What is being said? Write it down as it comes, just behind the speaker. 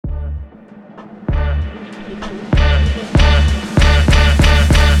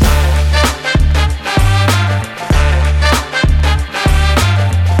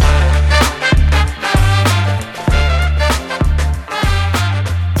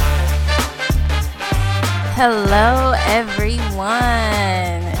Hello, everyone.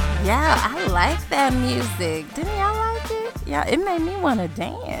 Yeah, I like that music. Didn't y'all like it? Yeah, it made me want to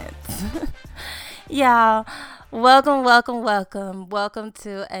dance. Y'all, welcome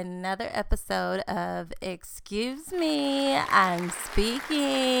to another episode of Excuse Me, I'm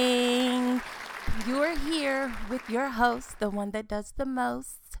Speaking. You're here with your host, the one that does the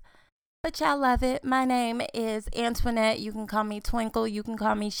most. But y'all love it. My name is Antoinette. You can call me Twinkle. You can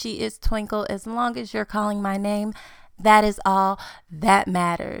call me She Is Twinkle. As long as you're calling my name, that is all that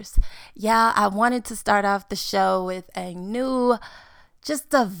matters. Yeah, I wanted to start off the show with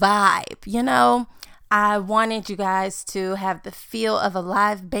just a vibe, I wanted you guys to have the feel of a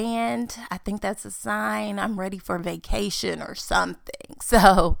live band. I think that's a sign I'm ready for vacation or something.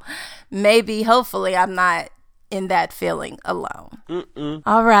 So hopefully, I'm not in that feeling alone.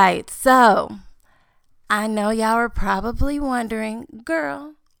 All right, so I know y'all are probably wondering,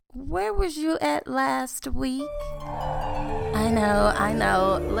 girl, where was you at last week? I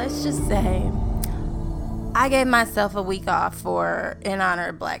know. Let's just say I gave myself a week off in honor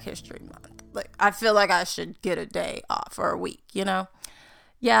of Black History Month. I feel like I should get a day off for a week,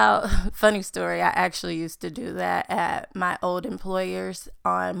 Yeah, funny story. I actually used to do that at my old employers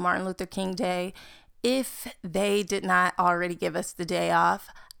on Martin Luther King Day. If they did not already give us the day off,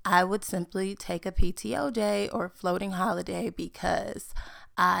 I would simply take a PTO day or floating holiday because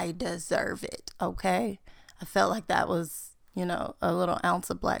I deserve it, okay? I felt like that was, a little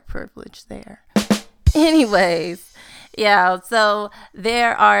ounce of Black privilege there. Anyways, yeah, so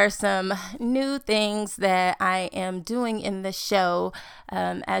there are some new things that I am doing in the show.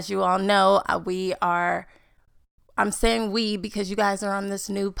 As you all know, I'm saying we because you guys are on this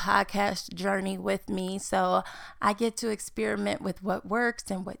new podcast journey with me. So I get to experiment with what works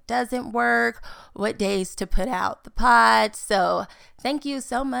and what doesn't work, what days to put out the pod. So thank you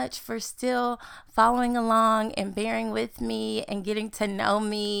so much for still following along and bearing with me and getting to know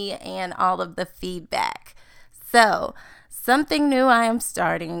me and all of the feedback. So something new I am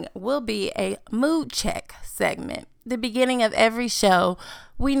starting will be a mood check segment. The beginning of every show,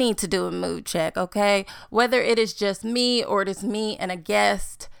 we need to do a mood check, okay? Whether it is just me or it is me and a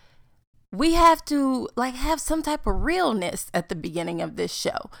guest, we have to have some type of realness at the beginning of this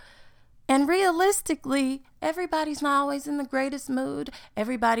show. And realistically, everybody's not always in the greatest mood.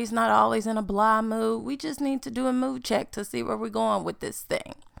 Everybody's not always in a blah mood. We just need to do a mood check to see where we're going with this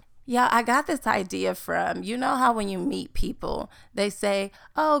thing. Yeah, I got this idea from, how when you meet people, they say,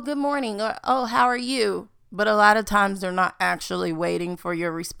 oh, good morning, or oh, how are you? But a lot of times they're not actually waiting for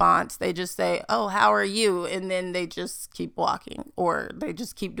your response. They just say, oh, how are you? And then they just keep walking or they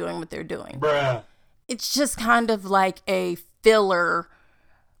just keep doing what they're doing. Bruh. It's just kind of like a filler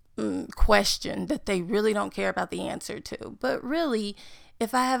question that they really don't care about the answer to. But really,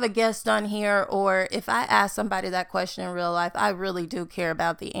 if I have a guest on here or if I ask somebody that question in real life, I really do care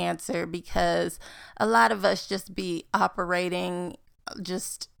about the answer because a lot of us just be operating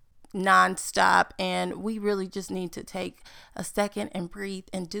just nonstop, and we really just need to take a second and breathe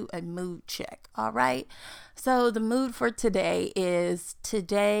and do a mood check. All right. So the mood for today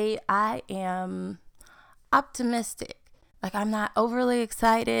I am optimistic. I'm not overly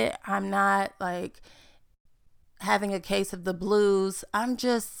excited. I'm not having a case of the blues. I'm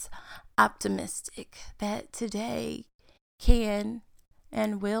just optimistic that today can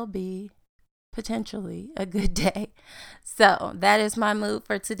and will be potentially a good day. So that is my mood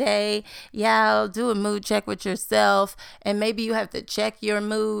for today. Yeah, do a mood check with yourself, and maybe you have to check your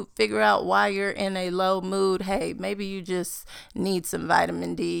mood, figure out why you're in a low mood. Hey, maybe you just need some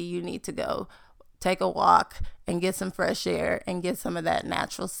vitamin D. You need to go take a walk and get some fresh air and get some of that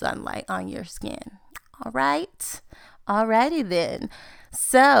natural sunlight on your skin. All right. Alrighty then.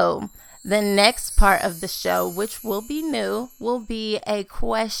 So the next part of the show, which will be new, will be a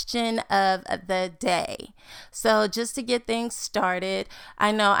question of the day. So just to get things started,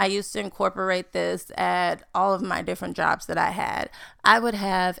 I know I used to incorporate this at all of my different jobs that I had. I would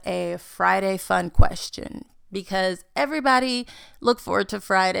have a Friday fun question because everybody looked forward to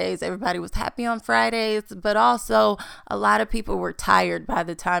Fridays. Everybody was happy on Fridays, but also a lot of people were tired by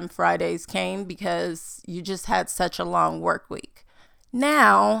the time Fridays came because you just had such a long work week.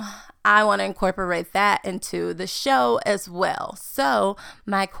 Now, I want to incorporate that into the show as well. So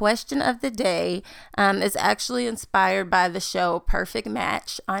my question of the day is actually inspired by the show Perfect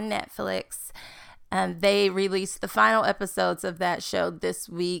Match on Netflix. They released the final episodes of that show this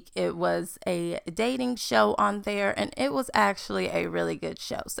week. It was a dating show on there, and it was actually a really good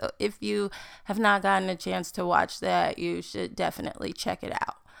show. So if you have not gotten a chance to watch that, you should definitely check it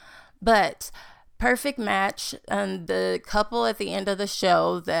out. But Perfect Match, the couple at the end of the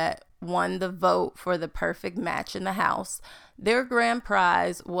show that won the vote for the perfect match in the House. Their grand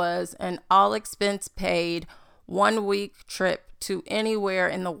prize was an all-expense paid 1-week trip to anywhere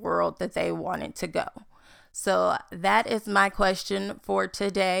in the world that they wanted to go. So that is my question for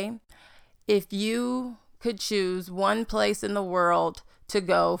today. If you could choose one place in the world to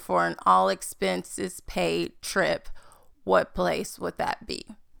go for an all expenses paid trip, what place would that be?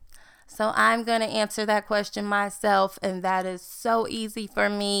 So I'm going to answer that question myself, and that is so easy for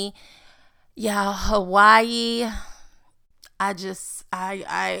me. Yeah, Hawaii. I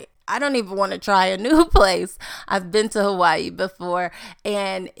don't even want to try a new place. I've been to Hawaii before,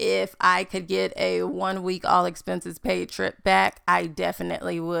 and if I could get a 1-week all expenses paid trip back, I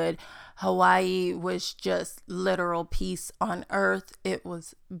definitely would. Hawaii was just literal peace on earth. It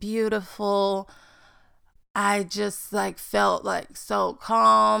was beautiful. I just felt so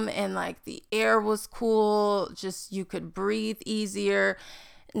calm, and the air was cool. Just you could breathe easier.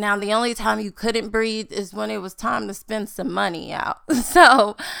 Now, the only time you couldn't breathe is when it was time to spend some money out.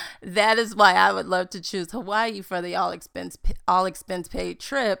 So that is why I would love to choose Hawaii for the all expense paid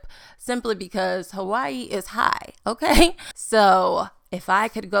trip, simply because Hawaii is high. Okay. So if I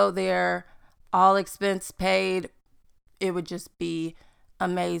could go there, all expense paid, it would just be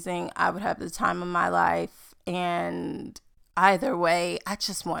amazing. I would have the time of my life. And either way, I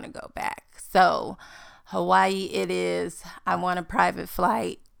just want to go back. So Hawaii it is. I want a private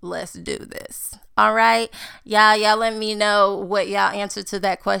flight. Let's do this. All right. Y'all let me know what y'all answer to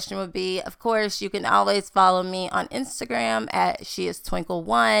that question would be. Of course, you can always follow me on Instagram at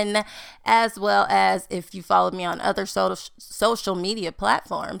SheIsTwinkle1, as well as if you follow me on other social media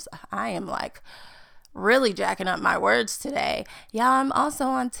platforms. I am really jacking up my words today. Y'all, I'm also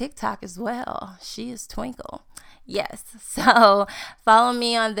on TikTok as well. She is Twinkle. Yes. So follow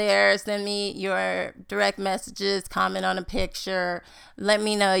me on there. Send me your direct messages, comment on a picture. Let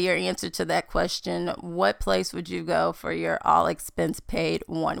me know your answer to that question. What place would you go for your all expense paid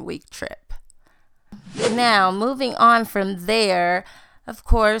 1-week trip? Now, moving on from there, of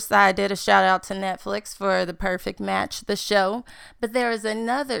course, I did a shout out to Netflix for The Perfect Match, the show, but there is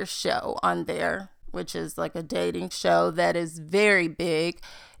another show on there, which is a dating show that is very big.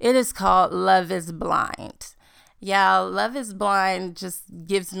 It is called Love is Blind. Yeah, Love is Blind just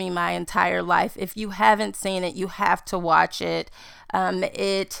gives me my entire life. If you haven't seen it, you have to watch it.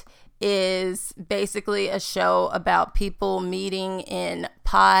 It is basically a show about people meeting in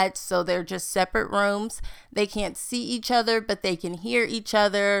pods. So they're just separate rooms. They can't see each other, but they can hear each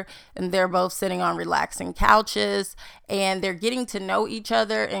other. And they're both sitting on relaxing couches. And they're getting to know each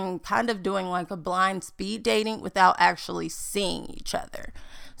other and kind of doing a blind speed dating without actually seeing each other.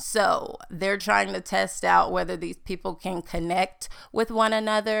 So they're trying to test out whether these people can connect with one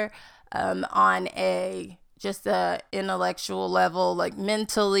another on a intellectual level,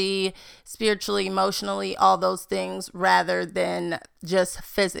 mentally, spiritually, emotionally, all those things, rather than just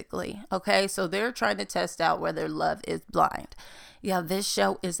physically. Okay, so they're trying to test out whether love is blind. Yeah, this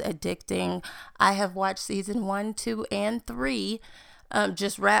show is addicting. I have watched season 1, 2, and 3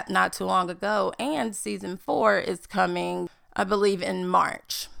 just wrapped not too long ago, and season 4 is coming, I believe, in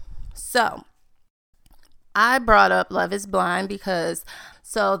March. So I brought up Love is Blind because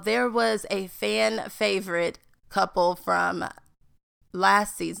there was a fan favorite couple from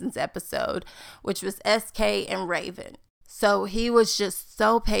last season's episode, which was SK and Raven. So he was just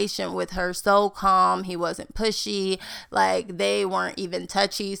so patient with her, so calm. He wasn't pushy. They weren't even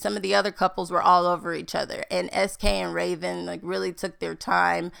touchy. Some of the other couples were all over each other. And SK and Raven really took their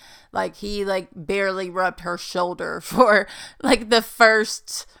time. He barely rubbed her shoulder for the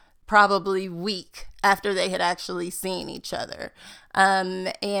first probably week after they had actually seen each other.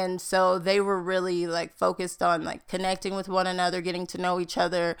 And so they were really focused on connecting with one another, getting to know each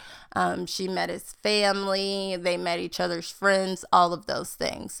other. She met his family, they met each other's friends, all of those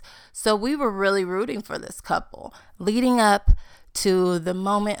things. So we were really rooting for this couple. Leading up to the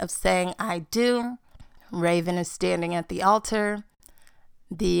moment of saying I do, Raven is standing at the altar.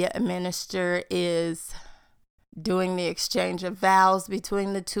 The minister is doing the exchange of vows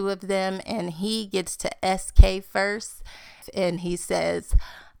between the two of them, and he gets to SK first, and he says,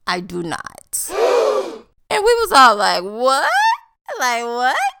 I do not. And we was all what?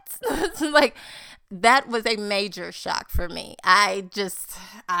 What? That was a major shock for me. I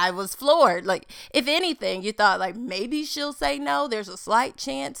was floored. If anything, you thought maybe she'll say no. There's a slight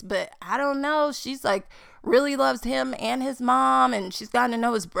chance, but I don't know. She's really loves him and his mom, and she's gotten to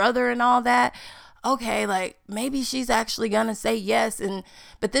know his brother and all that. okay, like maybe she's actually gonna say yes.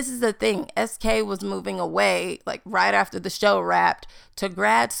 But this is the thing, SK was moving away like right after the show wrapped to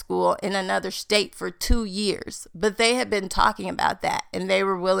grad school in another state for 2 years. But they had been talking about that and they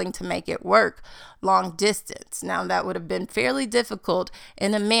were willing to make it work long distance. Now that would have been fairly difficult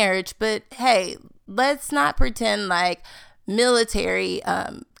in a marriage, but hey, let's not pretend like military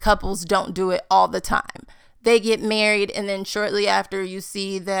couples don't do it all the time. They get married and then shortly after you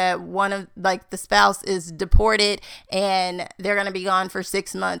see that one of like the spouse is deported and they're going to be gone for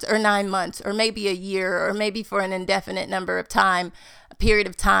 6 months or 9 months or maybe a year or maybe for an indefinite period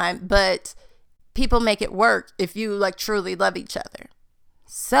of time. But people make it work if you like truly love each other.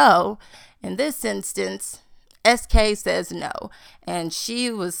 So in this instance, SK says no. And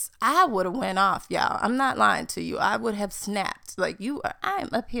I would have went off, y'all. I'm not lying to you. I would have snapped. Like, I'm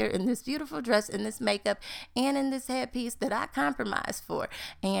up here in this beautiful dress, in this makeup, and in this headpiece that I compromised for.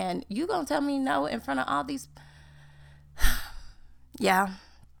 And you gonna tell me no in front of all these... Yeah.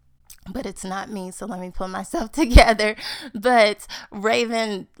 But it's not me, so let me pull myself together. But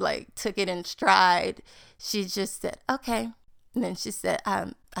Raven, like, took it in stride. She just said, okay. And then she said,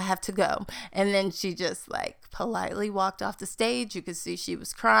 I have to go. And then she just like politely walked off the stage. You could see she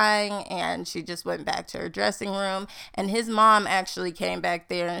was crying and she just went back to her dressing room. And his mom actually came back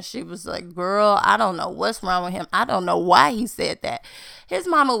there and she was like, girl, I don't know what's wrong with him. I don't know why he said that. His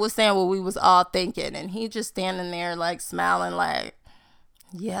mama was saying what we was all thinking. And he just standing there like smiling like,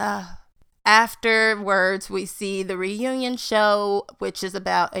 yeah. Afterwards, we see the reunion show, which is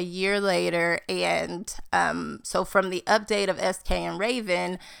about a year later. And so from the update of SK and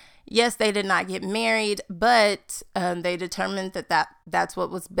Raven, yes, they did not get married, but they determined that's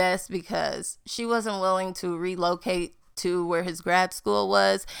what was best because she wasn't willing to relocate to where his grad school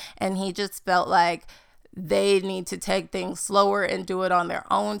was. And he just felt like they need to take things slower and do it on their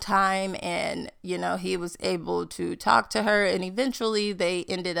own time. And, you know, he was able to talk to her and eventually they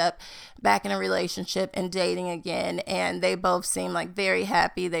ended up back in a relationship and dating again. And they both seemed like very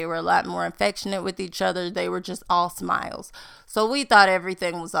happy. They were a lot more affectionate with each other. They were just all smiles. So we thought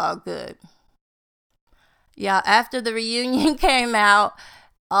everything was all good. Yeah, after the reunion came out,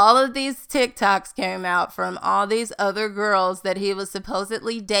 all of these TikToks came out from all these other girls that he was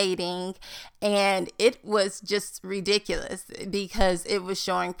supposedly dating. And it was just ridiculous because it was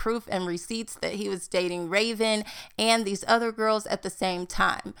showing proof and receipts that he was dating Raven and these other girls at the same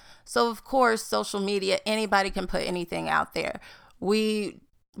time. So, of course, social media, anybody can put anything out there. We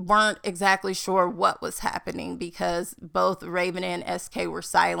weren't exactly sure what was happening because both Raven and SK were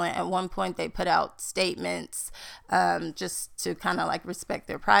silent. At one point they put out statements just to kind of like respect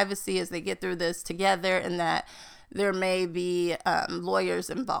their privacy as they get through this together and that there may be lawyers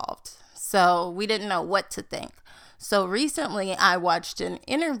involved. So we didn't know what to think. So recently I watched an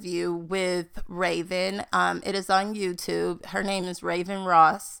interview with Raven. It is on YouTube. Her name is Raven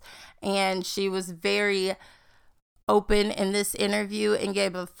Ross and she was very open in this interview and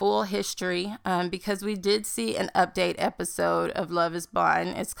gave a full history because we did see an update episode of Love is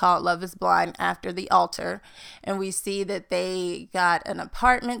Blind. It's called Love is Blind After the Altar. And we see that they got an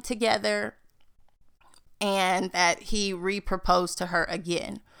apartment together and that he re-proposed to her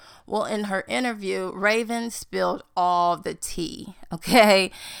again. Well, in her interview, Raven spilled all the tea, okay?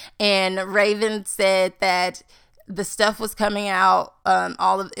 And Raven said that the stuff was coming out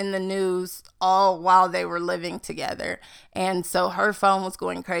in the news all while they were living together. And so her phone was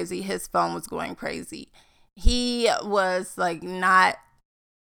going crazy. His phone was going crazy. He was like not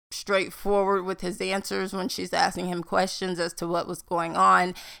straightforward with his answers when she's asking him questions as to what was going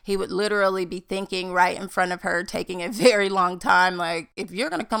on. He would literally be thinking right in front of her, taking a very long time. Like, if you're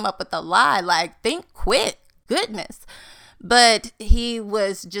going to come up with a lie, like, think quick. Goodness. But he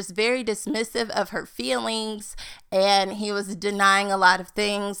was just very dismissive of her feelings and he was denying a lot of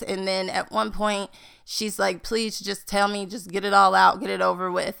things. And then at one point, she's like, please just tell me, just get it all out, get it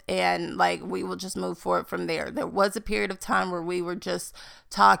over with. And like, we will just move forward from there. There was a period of time where we were just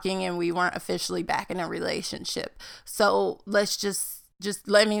talking and we weren't officially back in a relationship. So let's just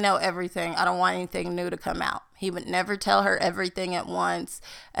let me know everything. I don't want anything new to come out. He would never tell her everything at once.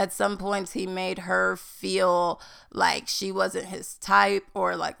 At some points, he made her feel like she wasn't his type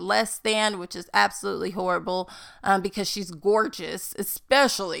or like less than, which is absolutely horrible because she's gorgeous,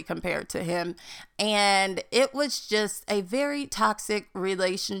 especially compared to him. And it was just a very toxic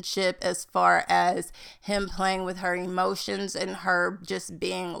relationship as far as him playing with her emotions and her just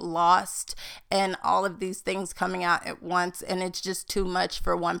being lost and all of these things coming out at once. And it's just too much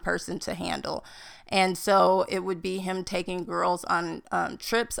for one person to handle. And so it would be him taking girls on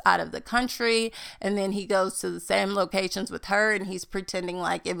trips out of the country. And then he goes to the same locations with her and he's pretending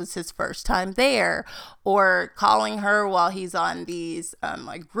like it was his first time there, or calling her while he's on these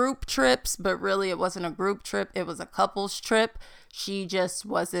like group trips, but really it wasn't a group trip. It was a couples trip. She just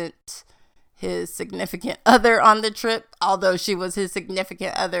wasn't his significant other on the trip, although she was his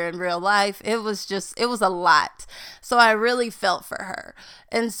significant other in real life. It was a lot. So I really felt for her.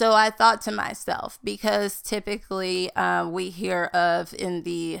 And so I thought to myself, because typically we hear of in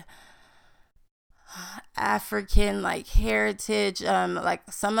the African like heritage,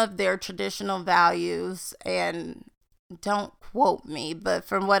 like some of their traditional values, and don't quote me, but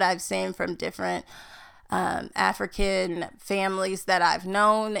from what I've seen from different African families that I've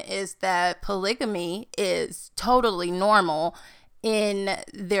known, is that polygamy is totally normal in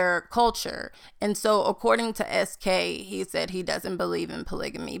their culture. And so according to SK, he said he doesn't believe in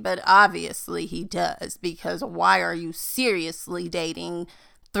polygamy, but obviously he does, because why are you seriously dating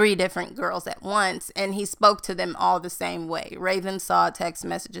 3 different girls at once? And he spoke to them all the same way. Raven saw text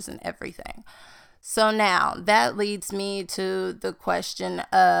messages and everything. So now that leads me to the question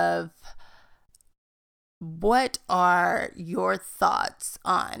of, what are your thoughts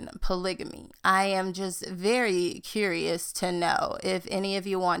on polygamy? I am just very curious to know. If any of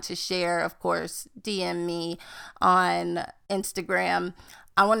you want to share, of course, DM me on Instagram.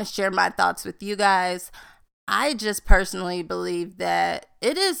 I want to share my thoughts with you guys. I just personally believe that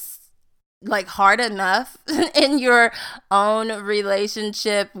it is like hard enough in your own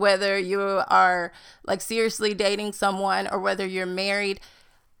relationship, whether you are like seriously dating someone or whether you're married.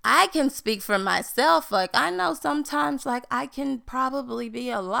 I can speak for myself. Like, I know sometimes like I can probably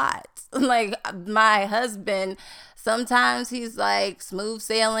be a lot. Like my husband, sometimes he's like smooth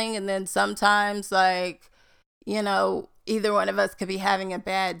sailing, and then sometimes like, you know, either one of us could be having a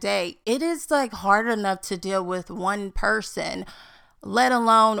bad day. It is like hard enough to deal with one person, let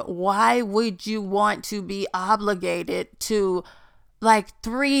alone why would you want to be obligated to like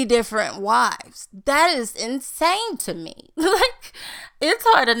 3 different wives? That is insane to me. Like, it's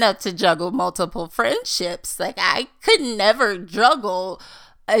hard enough to juggle multiple friendships. Like, I could never juggle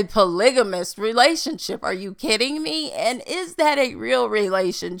a polygamous relationship. Are you kidding me? And is that a real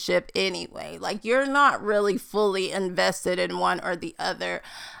relationship anyway? Like, you're not really fully invested in one or the other.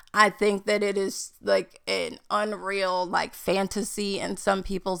 I think that it is like an unreal like fantasy in some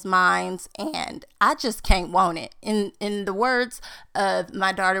people's minds, and I just can't want it. In the words of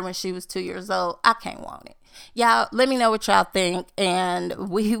my daughter when she was 2 years old, I can't want it. Y'all, let me know what y'all think, and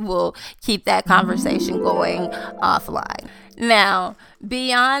we will keep that conversation going offline. Now,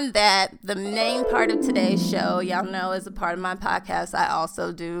 beyond that, the main part of today's show, y'all know, as a part of my podcast, I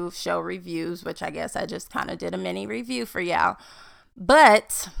also do show reviews, which I guess I just kind of did a mini review for y'all.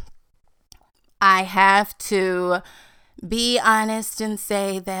 But I have to be honest and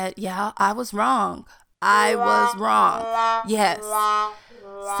say that, yeah, I was wrong. I was wrong. Yes.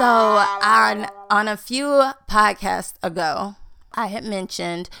 So on a few podcasts ago, I had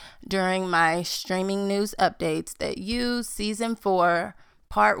mentioned during my streaming news updates that You Season 4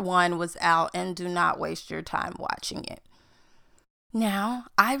 Part 1 was out, and do not waste your time watching it. Now,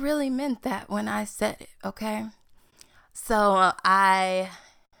 I really meant that when I said it, okay? So I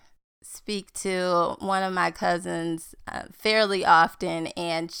speak to one of my cousins fairly often,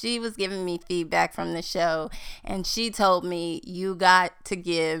 and she was giving me feedback from the show, and she told me, you got to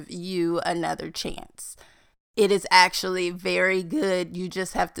give You another chance. It is actually very good. You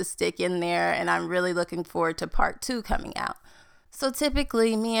just have to stick in there, and I'm really looking forward to Part 2 coming out. So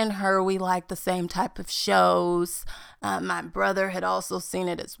typically, me and her, we like the same type of shows. My brother had also seen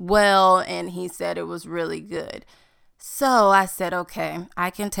it as well, and he said it was really good. So I said, okay, I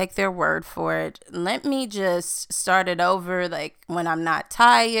can take their word for it. Let me just start it over, like when I'm not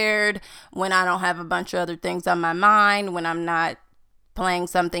tired, when I don't have a bunch of other things on my mind, when I'm not playing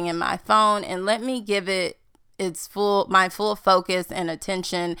something in my phone, and let me give it my full focus and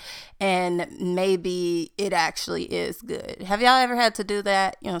attention, and maybe it actually is good. Have y'all ever had to do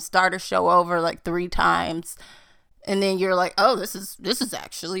that? You know, start a show over like 3 times, and then you're like, oh, this is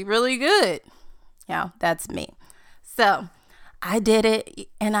actually really good. Yeah, that's me. So I did it,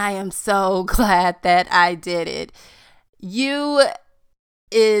 and I am so glad that I did it.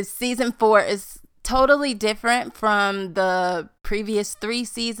 Season 4 is totally different from the previous 3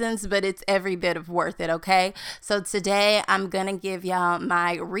 seasons, but it's every bit of worth it, okay? So today I'm going to give y'all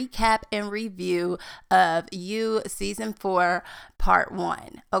my recap and review of You Season 4 Part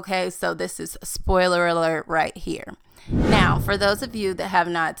 1, okay? So this is spoiler alert right here. Now, for those of you that have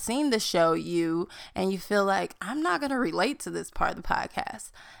not seen the show You and you feel like I'm not going to relate to this part of the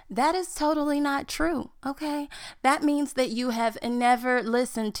podcast, that is totally not true, okay? That means that you have never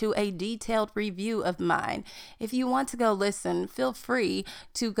listened to a detailed review of mine. If you want to go listen, feel free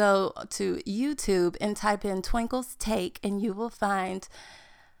to go to YouTube and type in Twinkle's Take, and you will find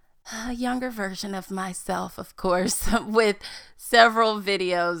a younger version of myself, of course, with several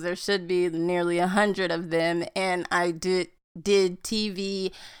videos. There should be nearly 100 of them, and I did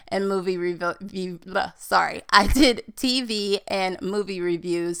TV and movie I did TV and movie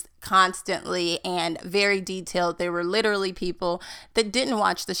reviews constantly and very detailed. There were literally people that didn't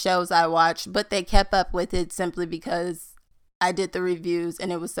watch the shows I watched, but they kept up with it simply because I did the reviews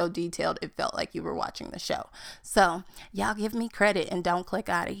and it was so detailed it felt like you were watching the show. So y'all give me credit and don't click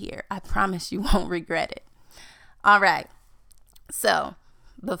out of here. I promise you won't regret it. All right. So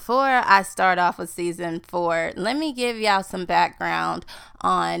before I start off with season 4, let me give y'all some background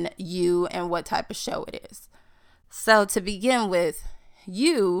on You and what type of show it is. So to begin with,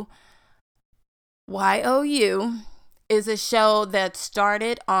 You, YOU, is a show that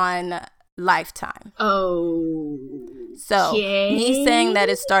started on Lifetime. Oh. So me saying that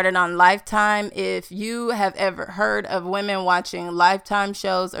it started on Lifetime, if you have ever heard of women watching Lifetime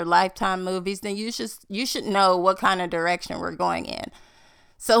shows or Lifetime movies, then you should know what kind of direction we're going in.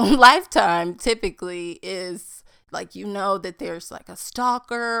 So Lifetime typically is like, you know, that there's like a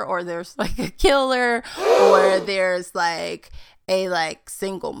stalker or there's like a killer or there's like a like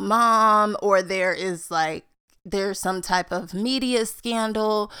single mom or there's some type of media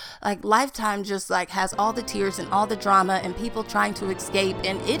scandal. Like Lifetime just like has all the tears and all the drama and people trying to escape,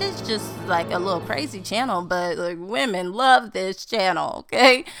 and it is just like a little crazy channel, but like women love this channel,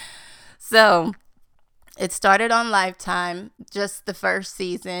 okay? So it started on Lifetime, just the first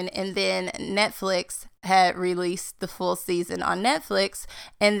season, and then Netflix had released the full season on Netflix,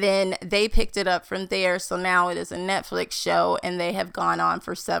 and then they picked it up from there. So now it is a Netflix show, and they have gone on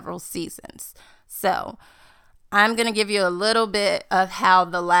for several seasons. So I'm going to give you a little bit of how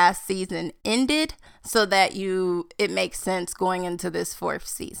the last season ended so that it makes sense going into this 4th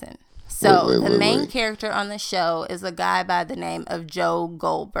season. So the main character on the show is a guy by the name of Joe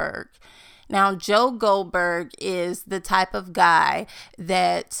Goldberg. Now, Joe Goldberg is the type of guy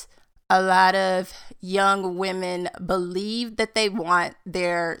that a lot of young women believe that they want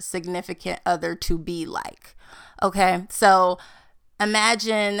their significant other to be like. Okay, so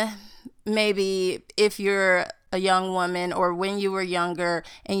imagine maybe if you're a young woman or when you were younger,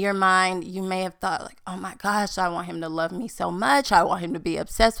 in your mind, you may have thought like, oh my gosh, I want him to love me so much. I want him to be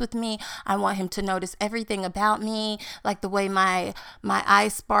obsessed with me. I want him to notice everything about me, like the way my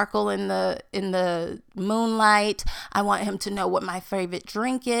eyes sparkle in the moonlight. I want him to know what my favorite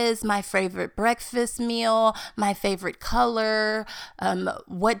drink is, my favorite breakfast meal, my favorite color.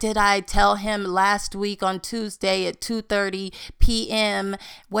 What did I tell him last week on Tuesday at 2:30 p.m.?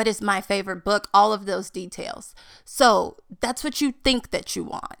 What is my favorite book? All of those details. So that's what you think that you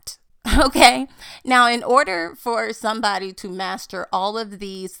want. Okay. Now, in order for somebody to master all of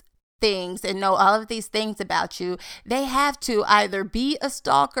these things and know all of these things about you, they have to either be a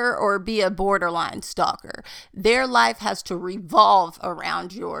stalker or be a borderline stalker. Their life has to revolve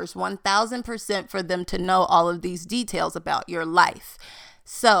around yours 1000% for them to know all of these details about your life.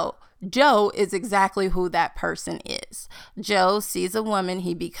 So Joe is exactly who that person is. Joe sees a woman,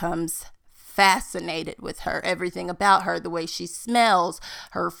 he becomes fascinated with her, everything about her, the way she smells,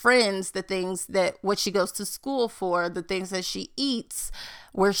 her friends, the things that, what she goes to school for, the things that she eats,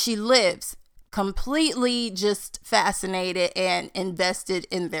 where she lives. Completely just fascinated and invested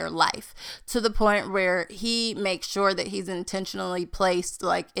in their life to the point where he makes sure that he's intentionally placed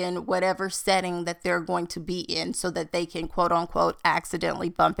like in whatever setting that they're going to be in so that they can quote unquote accidentally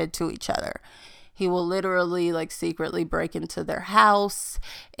bump into each other. He will literally like secretly break into their house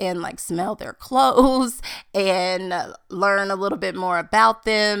and like smell their clothes and learn a little bit more about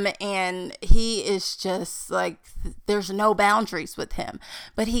them. And he is just like, there's no boundaries with him.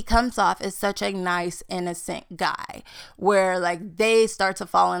 But he comes off as such a nice, innocent guy where like they start to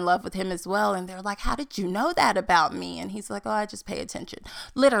fall in love with him as well. And they're like, how did you know that about me? And he's like, oh, I just pay attention.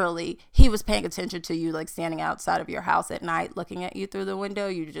 Literally, he was paying attention to you like standing outside of your house at night looking at you through the window.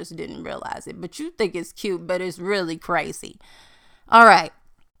 You just didn't realize it. But you think it's cute, but it's really crazy. All right.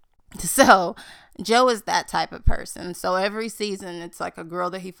 So Joe is that type of person. So every season it's like a girl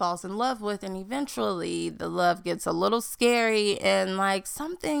that he falls in love with, and eventually the love gets a little scary and like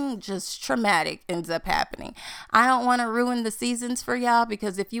something just traumatic ends up happening. I don't want to ruin the seasons for y'all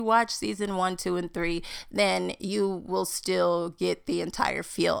because if you watch season 1, 2, and 3, then you will still get the entire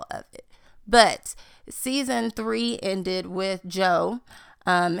feel of it. But season 3 ended with Joe.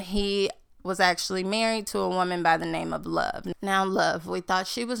 He was actually married to a woman by the name of Love. Now, Love, we thought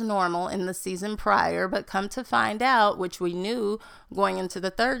she was normal in the season prior, but come to find out, which we knew going into the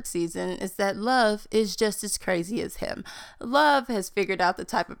 3rd season, is that Love is just as crazy as him. Love has figured out the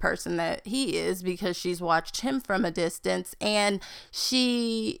type of person that he is because she's watched him from a distance, and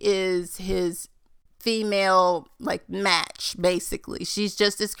she is his female match, basically. She's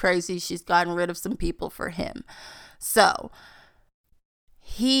just as crazy. She's gotten rid of some people for him. So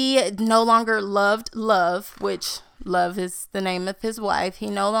he no longer loved Love, which Love is the name of his wife. He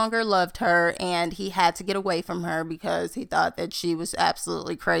no longer loved her, and he had to get away from her because he thought that she was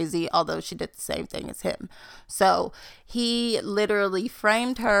absolutely crazy, although she did the same thing as him. So he literally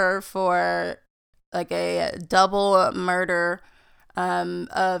framed her for a double murder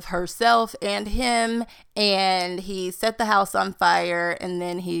of herself and him, and he set the house on fire, and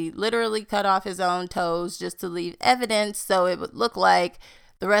then he literally cut off his own toes just to leave evidence so it would look like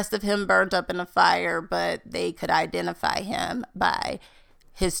the rest of him burned up in a fire, but they could identify him by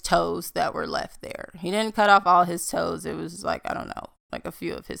his toes that were left there. He didn't cut off all his toes. It was a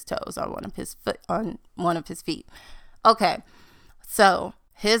few of his toes on one of his feet. Okay, so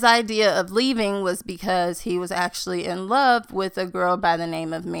his idea of leaving was because he was actually in love with a girl by the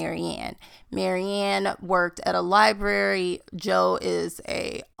name of Marianne. Marianne worked at a library. Joe is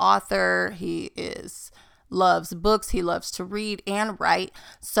a author. He loves books. He loves to read and write.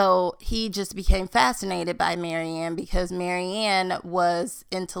 So he just became fascinated by Marianne because Marianne was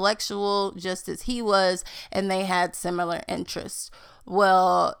intellectual just as he was, and they had similar interests.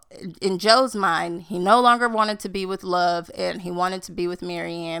 Well, in Joe's mind, he no longer wanted to be with Love, and he wanted to be with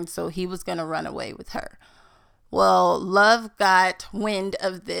Marianne, so he was going to run away with her. Well, Love got wind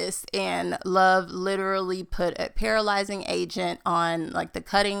of this, and Love literally put a paralyzing agent on the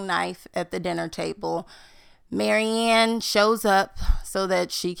cutting knife at the dinner table. Marianne shows up so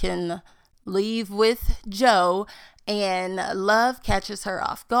that she can leave with Joe, and Love catches her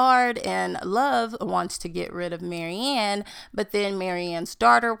off guard, and Love wants to get rid of Marianne, but then Marianne's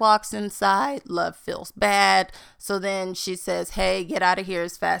daughter walks inside. Love feels bad, so then she says, hey, get out of here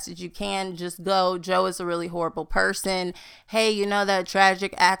as fast as you can, just go. Joe is a really horrible person. Hey, you know that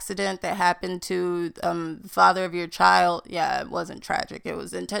tragic accident that happened to the father of your child? Yeah, it wasn't tragic, it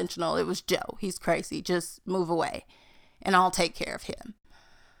was intentional. It was Joe. He's crazy. Just move away and I'll take care of him.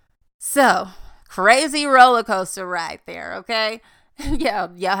 So crazy roller coaster ride there, okay? Yeah,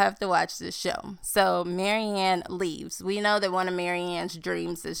 y'all have to watch this show. So Marianne leaves. We know that one of Marianne's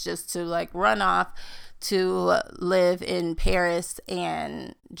dreams is just to run off to live in Paris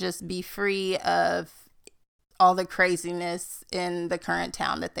and just be free of all the craziness in the current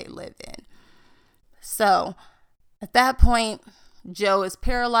town that they live in. So at that point, Joe is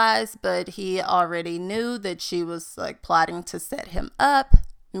paralyzed, but he already knew that she was plotting to set him up,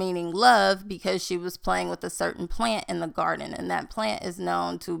 meaning Love, because she was playing with a certain plant in the garden, and that plant is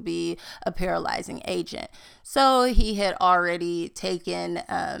known to be a paralyzing agent. So he had already taken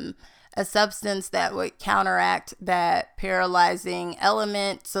a substance that would counteract that paralyzing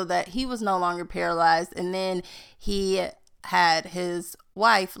element so that he was no longer paralyzed, and then he had his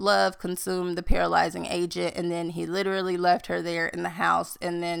wife Love consume the paralyzing agent, and then he literally left her there in the house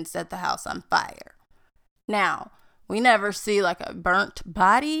and then set the house on fire. Now, we never see a burnt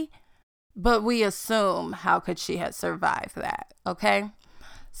body, but we assume how could she have survived that, okay?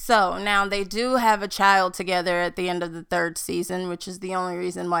 So now they do have a child together at the end of the 3rd season, which is the only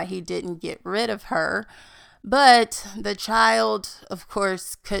reason why he didn't get rid of her. But the child, of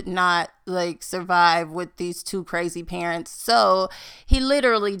course, could not survive with these two crazy parents. So he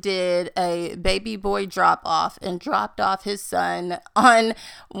literally did a baby boy drop off and dropped off his son on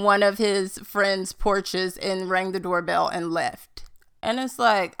one of his friend's porches and rang the doorbell and left. And it's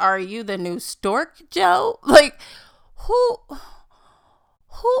are you the new stork, Joe? Who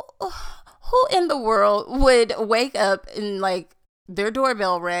in the world would wake up and their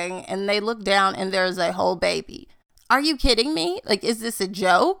doorbell rang and they look down and there's a whole baby? Are you kidding me? Is this a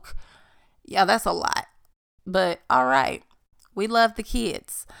joke? Yeah, that's a lot. But all right, we love the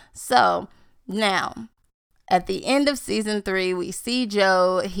kids. So now at the end of season 3, we see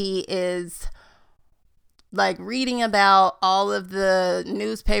Joe. He is reading about all of the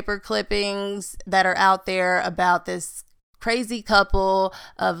newspaper clippings that are out there about this crazy couple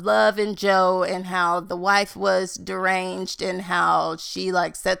of Love and Joe, and how the wife was deranged and how she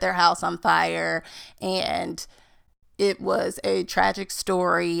set their house on fire, and it was a tragic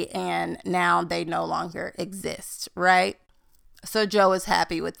story, and now they no longer exist, right? So Joe is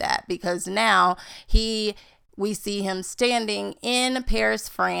happy with that because now he we see him standing in Paris,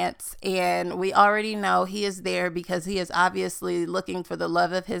 France, and we already know he is there because he is obviously looking for the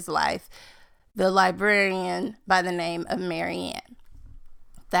love of his life, the librarian by the name of Marianne.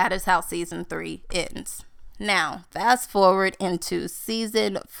 That is how season 3 ends. Now, fast forward into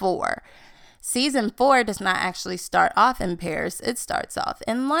season 4. Season 4 does not actually start off in Paris. It starts off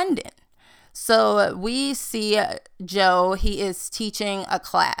in London. So we see Joe, he is teaching a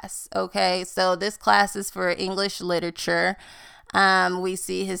class, okay? So this class is for English literature. We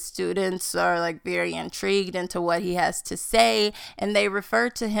see his students are like very intrigued into what he has to say, and they refer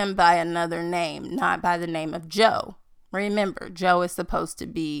to him by another name, not by the name of Joe. Remember, Joe is supposed to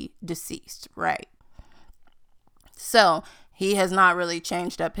be deceased, right? So he has not really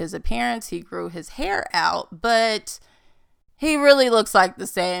changed up his appearance. He grew his hair out, but he really looks like the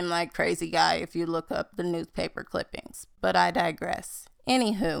same like crazy guy if you look up the newspaper clippings. But I digress.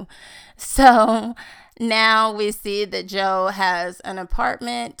 Anywho, so now we see that Joe has an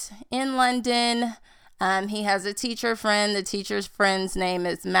apartment in London. He has a teacher friend. The teacher's friend's name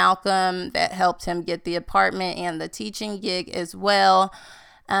is Malcolm that helped him get the apartment and the teaching gig as well.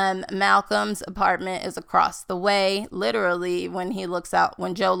 Malcolm's apartment is across the way. Literally, when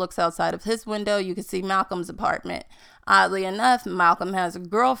Joe looks outside of his window, you can see Malcolm's apartment. Oddly enough, Malcolm has a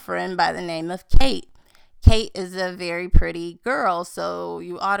girlfriend by the name of Kate. Kate is a very pretty girl, so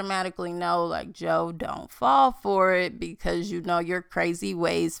you automatically know, like, Joe, don't fall for it because you know your crazy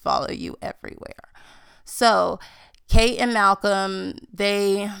ways follow you everywhere. So Kate and Malcolm,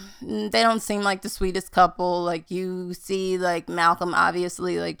 they don't seem like the sweetest couple. Like, you see, like, Malcolm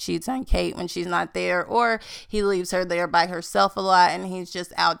obviously, like, cheats on Kate when she's not there, or he leaves her there by herself a lot and he's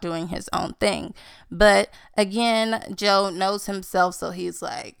just out doing his own thing. But again, Joe knows himself, so he's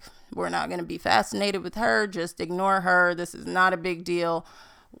like, we're not going to be fascinated with her. Just ignore her. This is not a big deal.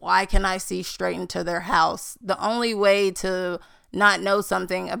 Why can I see straight into their house? The only way to not know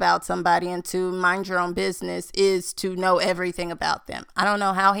something about somebody and to mind your own business is to know everything about them. I don't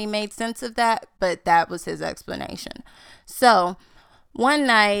know how he made sense of that, but that was his explanation. So one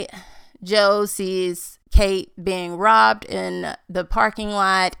night, Joe sees Kate being robbed in the parking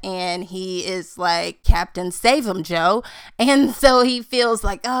lot, and he is like, Captain, save him, Joe. And so he feels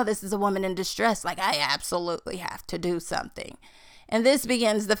like, oh, this is a woman in distress. Like, I absolutely have to do something. And this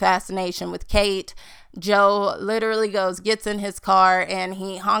begins the fascination with Kate. Joe literally gets in his car and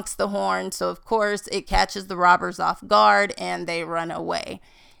he honks the horn. So, of course, it catches the robbers off guard and they run away.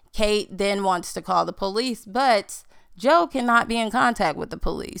 Kate then wants to call the police, but Joe cannot be in contact with the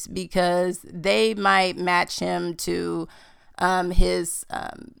police because they might match him to his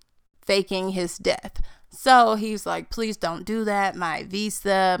faking his death. So he's like, please don't do that.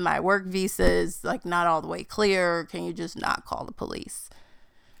 My work visa is like not all the way clear. Can you just not call the police?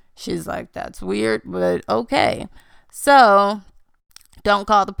 She's like, that's weird, but okay. So don't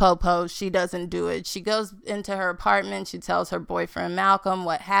call the popo. She doesn't do it. She goes into her apartment. She tells her boyfriend, Malcolm,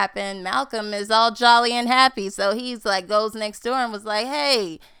 what happened. Malcolm is all jolly and happy. So he's like, goes next door and was like,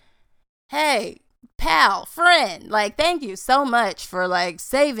 hey, pal, friend, like, thank you so much for like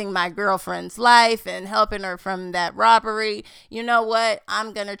saving my girlfriend's life and helping her from that robbery. You know what?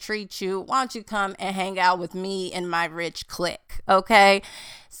 I'm going to treat you. Why don't you come and hang out with me and my rich clique? Okay.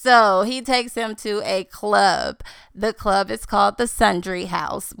 So he takes him to a club. The club is called the Sundry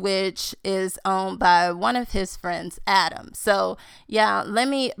House, which is owned by one of his friends, Adam. So yeah, let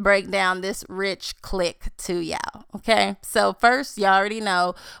me break down this rich clique to y'all. Okay. So first, y'all already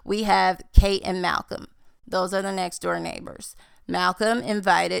know we have Kate and Malcolm. Those are the next door neighbors. Malcolm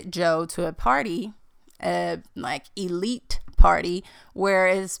invited Joe to a party, like elite party, where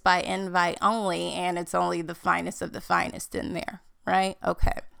it's by invite only and it's only the finest of the finest in there. Right?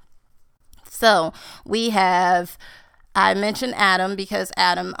 Okay. So I mentioned Adam because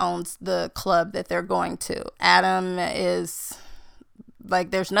Adam owns the club that they're going to. Adam is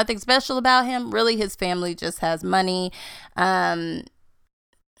like, there's nothing special about him. Really, his family just has money.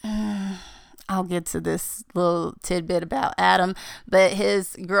 I'll get to this little tidbit about Adam, but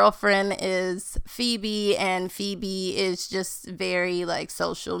his girlfriend is Phoebe, and Phoebe is just very like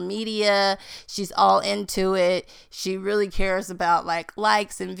social media. She's all into it. She really cares about like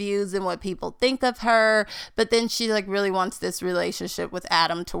likes and views and what people think of her. But then she like really wants this relationship with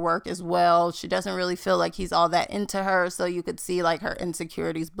Adam to work as well. She doesn't really feel like he's all that into her. So you could see like her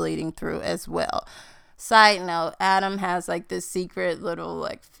insecurities bleeding through as well. Side note, Adam has like this secret little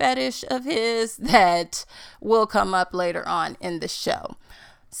like fetish of his that will come up later on in the show.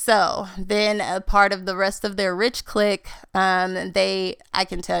 So then a part of the rest of their rich clique, I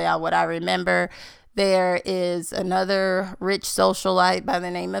can tell y'all what I remember. There is another rich socialite by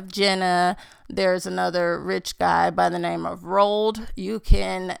the name of Jenna. There's another rich guy by the name of Rold. You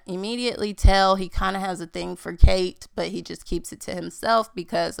can immediately tell he kind of has a thing for Kate, but he just keeps it to himself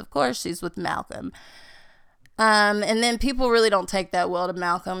because, of course, she's with Malcolm. And then people really don't take that well to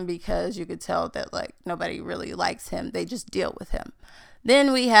Malcolm because you could tell that like nobody really likes him. They just deal with him.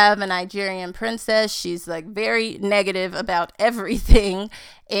 Then we have a Nigerian princess. She's like very negative about everything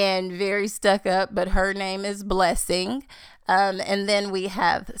and very stuck up, but her name is Blessing. And then we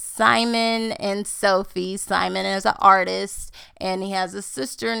have Simon and Sophie. Simon is an artist and he has a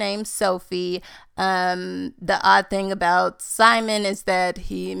sister named Sophie. The odd thing about Simon is that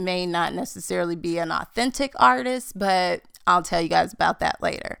he may not necessarily be an authentic artist, but I'll tell you guys about that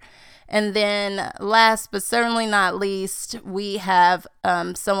later. And then last but certainly not least, we have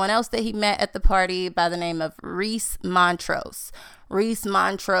someone else that he met at the party by the name of Reese Montrose. Reese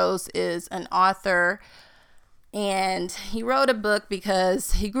Montrose is an author and he wrote a book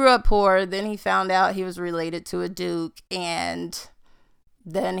because he grew up poor. Then he found out he was related to a duke and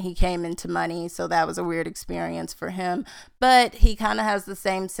then he came into money. So that was a weird experience for him. But he kind of has the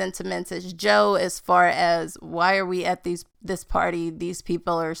same sentiments as Joe as far as why are we at this party? These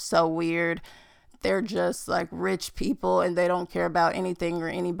people are so weird. They're just like rich people and they don't care about anything or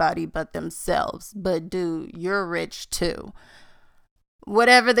anybody but themselves. But dude, you're rich too.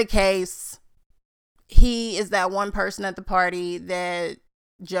 Whatever the case, he is that one person at the party that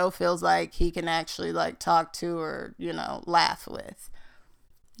Joe feels like he can actually like talk to or, laugh with.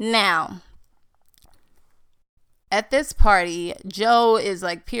 Now, at this party, Joe is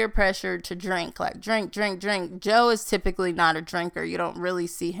like peer pressured to drink, like drink. Joe is typically not a drinker. You don't really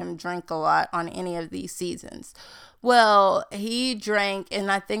see him drink a lot on any of these seasons. Well, he drank,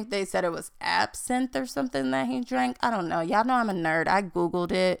 and I think they said it was absinthe or something that he drank. I don't know. Y'all know I'm a nerd. I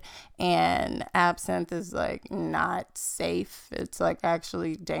Googled it, and absinthe is like not safe. It's like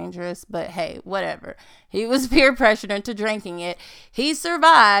actually dangerous, but hey, whatever. He was peer pressured into drinking it. He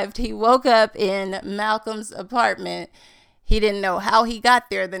survived. He woke up in Malcolm's apartment. He didn't know how he got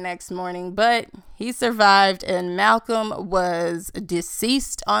there the next morning, but he survived, and Malcolm was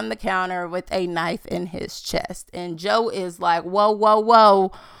deceased on the counter with a knife in his chest. And Joe is like,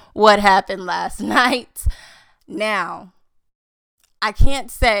 whoa, what happened last night? Now, I can't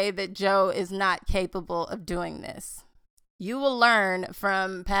say that Joe is not capable of doing this. You will learn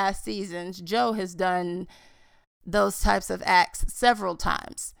from past seasons, Joe has done those types of acts several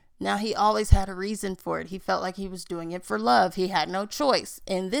times. Now, he always had a reason for it. He felt like he was doing it for love. He had no choice.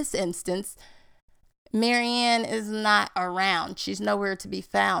 In this instance, Marianne is not around. She's nowhere to be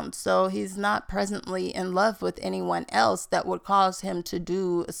found. So he's not presently in love with anyone else that would cause him to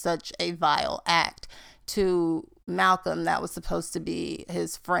do such a vile act to Malcolm that was supposed to be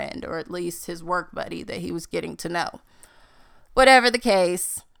his friend, or at least his work buddy that he was getting to know. Whatever the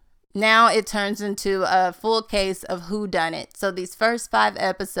case, now it turns into a full case of whodunit. So these first 5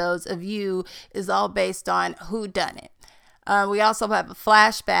 episodes of You is all based on whodunit. We also have a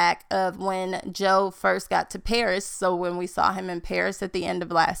flashback of when Joe first got to Paris. So when we saw him in Paris at the end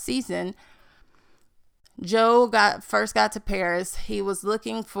of last season, Joe first got to Paris. He was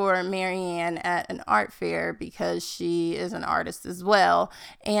looking for Marianne at an art fair because she is an artist as well.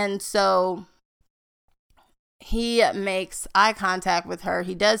 And so he makes eye contact with her.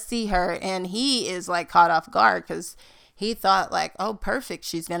 He does see her and he is like caught off guard because he thought like, oh, perfect.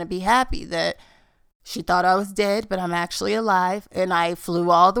 She's going to be happy that she thought I was dead, but I'm actually alive. And I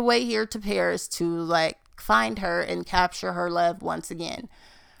flew all the way here to Paris to like find her and capture her love once again.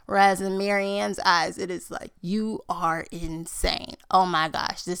 Whereas in Marianne's eyes, it is like, you are insane. Oh my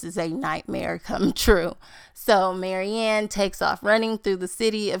gosh, this is a nightmare come true. So Marianne takes off running through the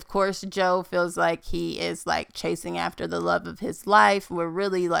city. Of course, Joe feels like he is like chasing after the love of his life. We're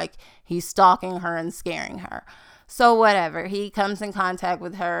really like he's stalking her and scaring her. So whatever, he comes in contact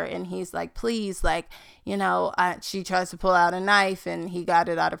with her and he's like, please, like, she tries to pull out a knife and he got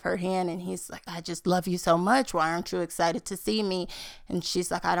it out of her hand and he's like, I just love you so much. Why aren't you excited to see me? And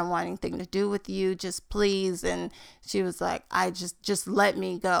she's like, I don't want anything to do with you. Just please. And she was like, just let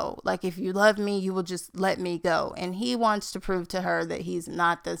me go. Like, if you love me, you will just let me go. And he wants to prove to her that he's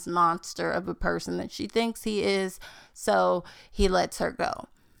not this monster of a person that she thinks he is. So he lets her go.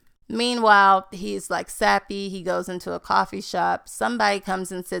 Meanwhile, he's like sappy. He goes into a coffee shop. Somebody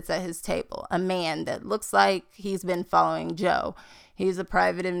comes and sits at his table. A man that looks like he's been following Joe. He's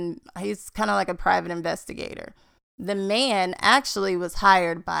kind of like a private investigator. The man actually was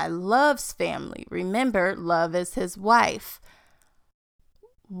hired by Love's family. Remember, Love is his wife.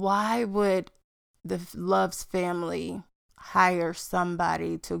 Why would the Love's family hire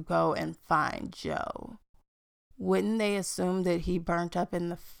somebody to go and find Joe, wouldn't they assume that he burnt up in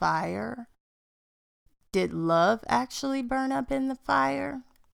the fire? Did Love actually burn up in the fire?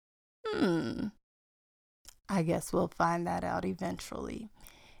 I guess we'll find that out eventually.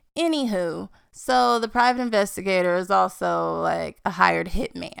 Anywho, so the private investigator is also like a hired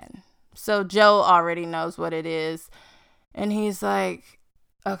hitman. So Joe already knows what it is. And he's like,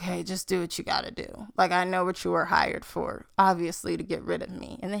 okay, just do what you gotta do. Like, I know what you were hired for, obviously, to get rid of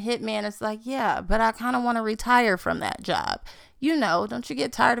me. And the hitman is like, yeah, but I kind of want to retire from that job. You know, don't you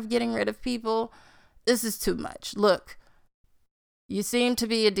get tired of getting rid of people? This is too much. Look, you seem to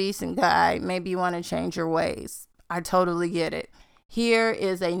be a decent guy. Maybe you want to change your ways. I totally get it. Here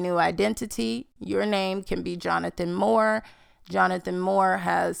is a new identity. Your name can be Jonathan Moore. Jonathan Moore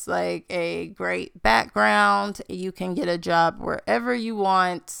has like a great background. You can get a job wherever you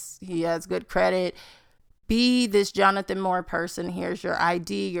want. He has good credit. Be this Jonathan Moore person. Here's your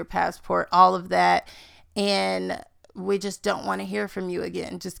ID, your passport, all of that. And we just don't want to hear from you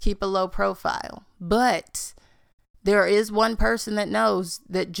again. Just keep a low profile. But there is one person that knows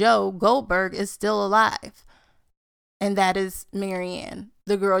that Joe Goldberg is still alive. And that is Marianne,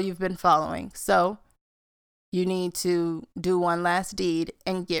 the girl you've been following. So you need to do one last deed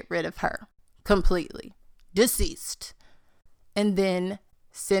and get rid of her completely. Deceased. And then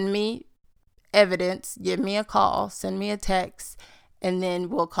send me evidence, give me a call, send me a text, and then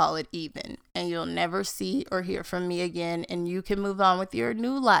we'll call it even. And you'll never see or hear from me again. And you can move on with your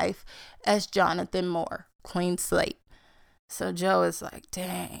new life as Jonathan Moore. Clean slate. So Joe is like,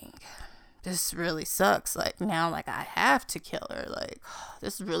 dang, this really sucks. Like, now, like, I have to kill her. Like,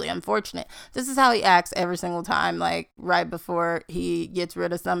 this is really unfortunate. This is how he acts every single time. Like, right before he gets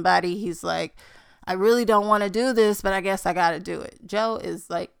rid of somebody, he's like, I really don't want to do this, but I guess I got to do it. Joe is,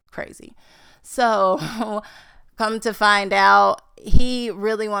 like, crazy. So, come to find out, he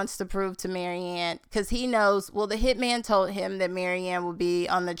really wants to prove to Marianne, because he knows, well, the hitman told him that Marianne will be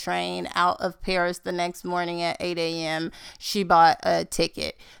on the train out of Paris the next morning at 8 a.m. She bought a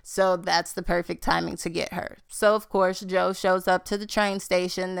ticket. So that's the perfect timing to get her. So, of course, Joe shows up to the train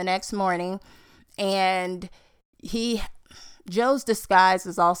station the next morning, and Joe's disguise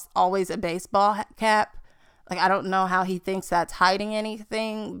is always a baseball cap. Like, I don't know how he thinks that's hiding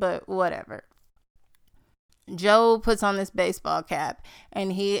anything, but whatever. Joe puts on this baseball cap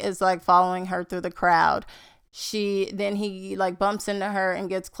and he is like following her through the crowd. Then he like bumps into her and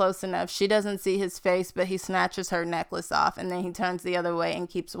gets close enough. She doesn't see his face, but he snatches her necklace off, and then he turns the other way and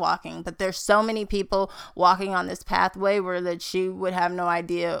keeps walking. But there's so many people walking on this pathway that she would have no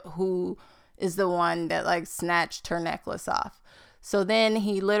idea who is the one that like snatched her necklace off. So then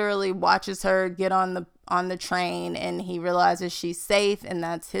he literally watches her get on the train, and he realizes she's safe, and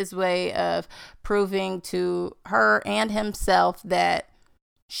that's his way of proving to her and himself that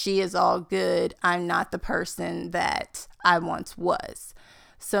she is all good. I'm not the person that I once was.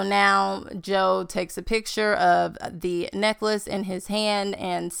 So now Joe takes a picture of the necklace in his hand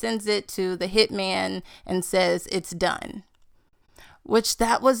and sends it to the hitman and says it's done. Which,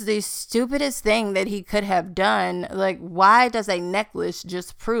 that was the stupidest thing that he could have done. Like, why does a necklace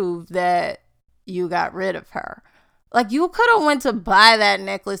just prove that you got rid of her? Like, you could have went to buy that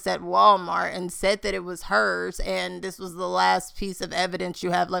necklace at Walmart and said that it was hers and this was the last piece of evidence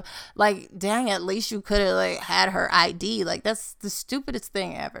you have. Like, dang, at least you could have like had her ID. Like, that's the stupidest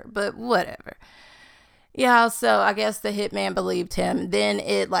thing ever. But whatever. Yeah, so I guess the hitman believed him. Then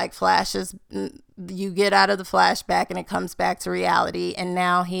it like flashes, you get out of the flashback and it comes back to reality. And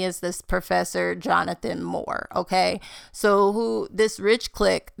now he is this Professor Jonathan Moore. Okay. So this rich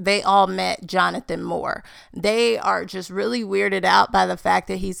clique, they all met Jonathan Moore. They are just really weirded out by the fact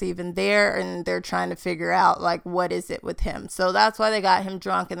that he's even there, and they're trying to figure out like, what is it with him? So that's why they got him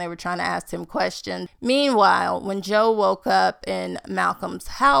drunk and they were trying to ask him questions. Meanwhile, when Joe woke up in Malcolm's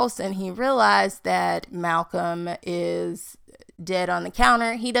house and he realized that Malcolm is dead on the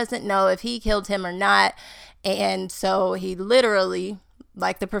counter, he doesn't know if he killed him or not. And so he literally,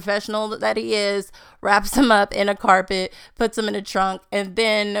 like the professional that he is, wraps him up in a carpet, puts him in a trunk, and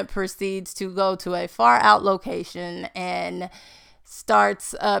then proceeds to go to a far out location and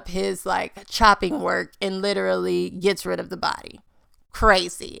starts up his like chopping work and literally gets rid of the body.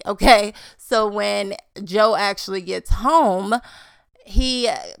 Crazy. Okay. So when Joe actually gets home, he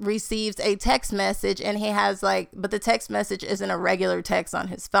receives a text message, and he has but the text message isn't a regular text on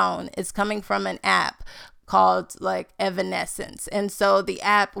his phone. It's coming from an app called like Evanescence. And so the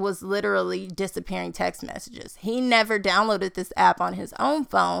app was literally disappearing text messages. He never downloaded this app on his own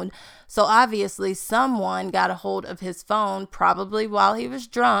phone. So obviously someone got a hold of his phone, probably while he was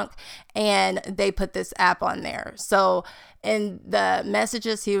drunk, and they put this app on there. So And the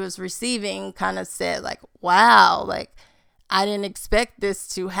messages he was receiving kind of said like, wow, like, I didn't expect this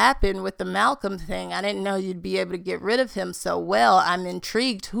to happen with the Malcolm thing. I didn't know you'd be able to get rid of him so well. I'm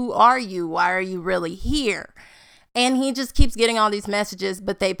intrigued. Who are you? Why are you really here? And he just keeps getting all these messages,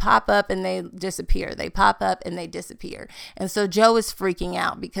 but they pop up and they disappear. They pop up and they disappear. And so Joe is freaking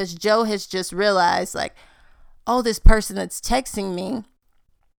out because Joe has just realized like, oh, this person that's texting me,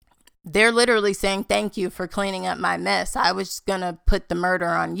 they're literally saying, thank you for cleaning up my mess. I was going to put the murder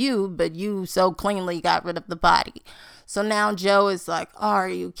on you, but you so cleanly got rid of the body. So now Joe is like, oh, are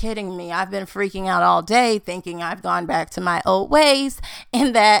you kidding me? I've been freaking out all day thinking I've gone back to my old ways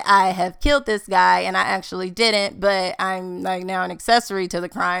and that I have killed this guy, and I actually didn't, but I'm like now an accessory to the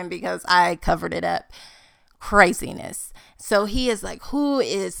crime because I covered it up. Craziness. So he is like, who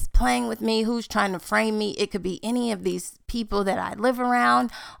is playing with me? Who's trying to frame me? It could be any of these people that I live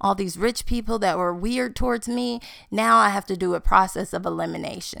around, all these rich people that were weird towards me. Now I have to do a process of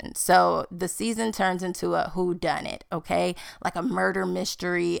elimination. So the season turns into a whodunit, okay? Like a murder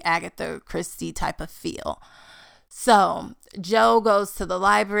mystery, Agatha Christie type of feel. So Joe goes to the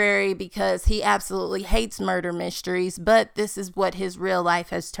library because he absolutely hates murder mysteries, but this is what his real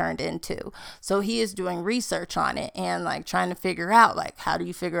life has turned into. So he is doing research on it and like trying to figure out like, how do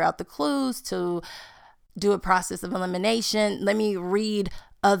you figure out the clues to do a process of elimination? Let me read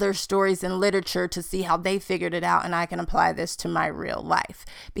other stories in literature to see how they figured it out, and I can apply this to my real life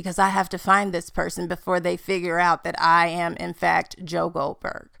because I have to find this person before they figure out that I am in fact Joe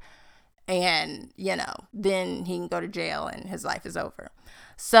Goldberg. And, you know, then he can go to jail and his life is over.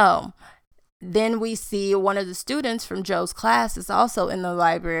 So then we see one of the students from Joe's class is also in the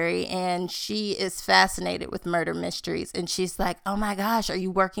library, and she is fascinated with murder mysteries. And she's like, oh my gosh, are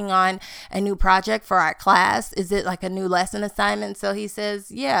you working on a new project for our class? Is it like a new lesson assignment? So he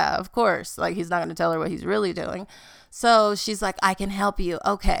says, yeah, of course. Like, he's not going to tell her what he's really doing. So she's like, I can help you.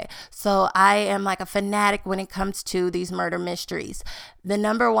 Okay. So I am like a fanatic when it comes to these murder mysteries. The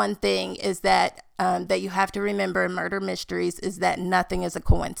number one thing is that you have to remember in murder mysteries is that nothing is a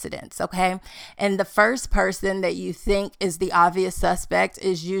coincidence. Okay. And the first person that you think is the obvious suspect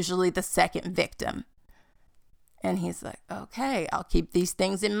is usually the second victim. And he's like, okay, I'll keep these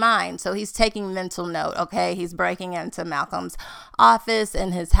things in mind. So he's taking mental note, okay? He's breaking into Malcolm's office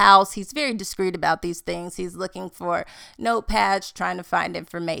and his house. He's very discreet about these things. He's looking for notepads, trying to find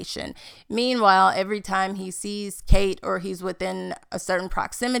information. Meanwhile, every time he sees Kate or he's within a certain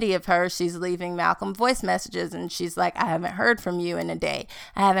proximity of her, she's leaving Malcolm voice messages. And she's like, I haven't heard from you in a day.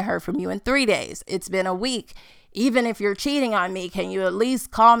 I haven't heard from you in 3 days. It's been a week. Even if you're cheating on me, can you at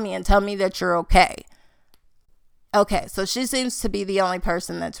least call me and tell me that you're okay? Okay, so she seems to be the only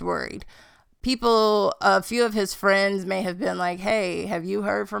person that's worried. People, a few of his friends may have been like, hey, have you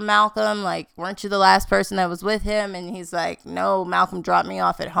heard from Malcolm? Like, weren't you the last person that was with him? And he's like, no, Malcolm dropped me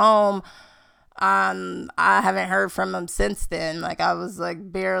off at home. I haven't heard from him since then. Like, I was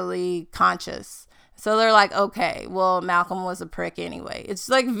like barely conscious. So they're like, okay, well, Malcolm was a prick anyway. It's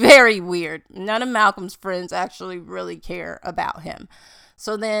like very weird. None of Malcolm's friends actually really care about him.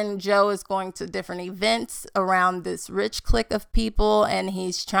 So then Joe is going to different events around this rich clique of people, and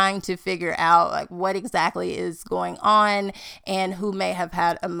he's trying to figure out like what exactly is going on and who may have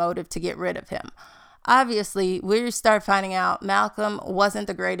had a motive to get rid of him. Obviously, we start finding out Malcolm wasn't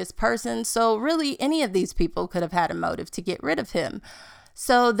the greatest person, so really any of these people could have had a motive to get rid of him.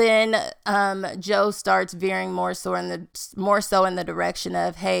 So then Joe starts veering more so in the direction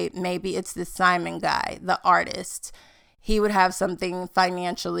of, hey, maybe it's this Simon guy, the artist. He would have something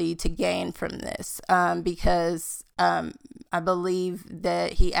financially to gain from this because I believe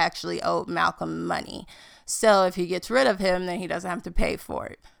that he actually owed Malcolm money. So if he gets rid of him, then he doesn't have to pay for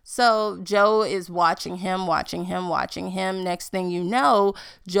it. So Joe is watching him. Next thing you know,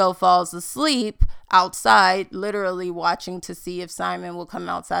 Joe falls asleep outside, literally watching to see if Simon will come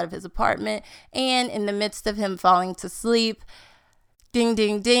outside of his apartment. And in the midst of him falling to sleep, ding,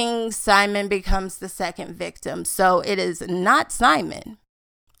 ding, ding, Simon becomes the second victim. So it is not Simon.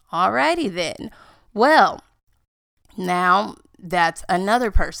 Alrighty then. Well, now that's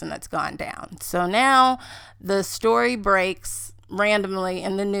another person that's gone down. So now the story breaks randomly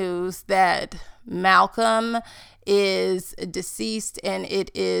in the news that Malcolm is deceased and it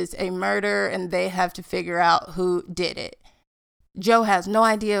is a murder and they have to figure out who did it. Joe has no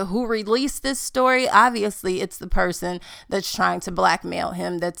idea who released this story. Obviously, it's the person that's trying to blackmail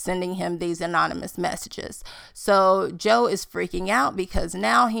him, that's sending him these anonymous messages. So Joe is freaking out because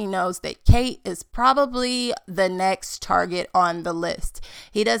now he knows that Kate is probably the next target on the list.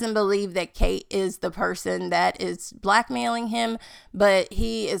 He doesn't believe that Kate is the person that is blackmailing him, but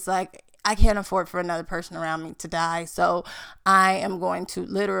he is like, I can't afford for another person around me to die. So I am going to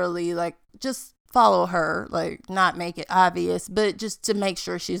literally like just follow her, like not make it obvious, but just to make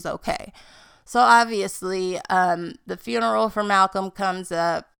sure she's okay. So obviously, the funeral for Malcolm comes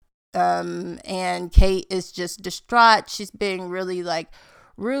up, and Kate is just distraught. She's being really like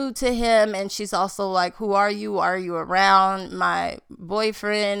rude to him, and she's also like, who are you? Why are you around? My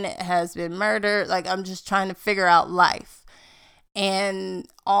boyfriend has been murdered. Like, I'm just trying to figure out life. And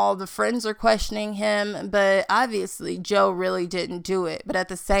all the friends are questioning him, but obviously Joe really didn't do it. But at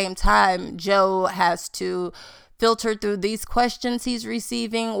the same time, Joe has to filter through these questions he's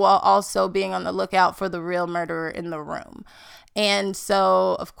receiving while also being on the lookout for the real murderer in the room. And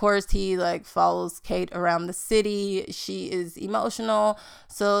so, of course, he like follows Kate around the city. She is emotional.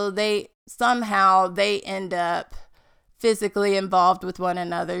 So they end up physically involved with one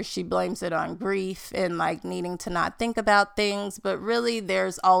another. She blames it on grief and like needing to not think about things. But really,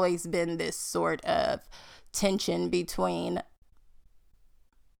 there's always been this sort of tension between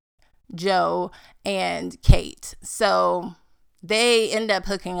Joe and Kate. So they end up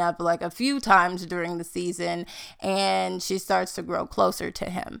hooking up like a few times during the season, and she starts to grow closer to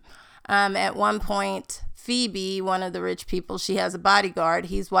him. At one point, Phoebe, one of the rich people, she has a bodyguard.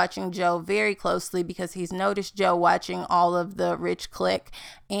 He's watching Joe very closely because he's noticed Joe watching all of the rich clique,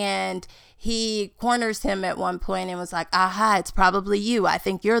 and he corners him at one point and was like, aha, it's probably you. I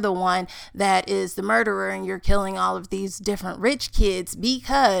think you're the one that is the murderer, and you're killing all of these different rich kids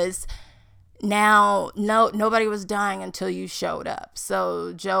because now nobody was dying until you showed up.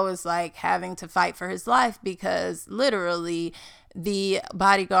 So Joe is like having to fight for his life because literally the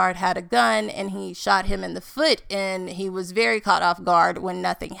bodyguard had a gun and he shot him in the foot, and he was very caught off guard when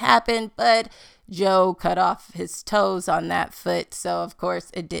nothing happened, but Joe cut off his toes on that foot, so of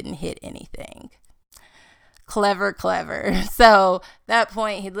course it didn't hit anything. Clever. So that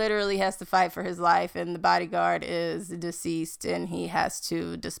point, he literally has to fight for his life, and the bodyguard is deceased, and he has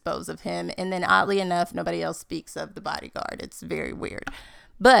to dispose of him. And then oddly enough, nobody else speaks of the bodyguard. It's very weird.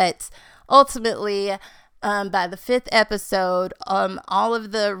 But ultimately, by the 5th episode, all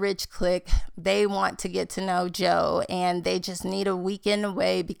of the rich clique, they want to get to know Joe, and they just need a weekend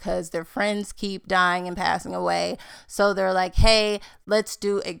away because their friends keep dying and passing away. So they're like, hey, let's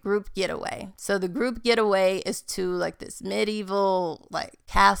do a group getaway. So the group getaway is to like this medieval like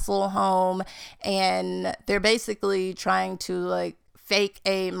castle home, and they're basically trying to like fake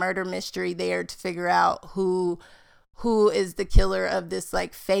a murder mystery there to figure out who is the killer of this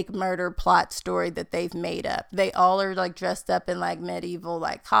like fake murder plot story that they've made up. They all are like dressed up in like medieval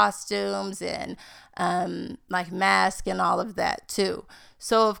like costumes and like mask and all of that too.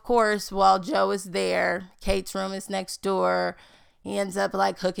 So of course, while Joe is there, Kate's room is next door. He ends up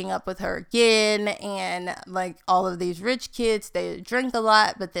like hooking up with her again, and like all of these rich kids, they drink a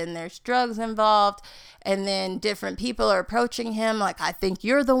lot, but then there's drugs involved, and then different people are approaching him like, I think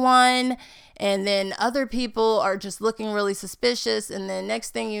you're the one, and then other people are just looking really suspicious, and then next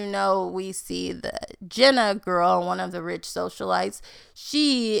thing you know, we see the Jenna girl, one of the rich socialites.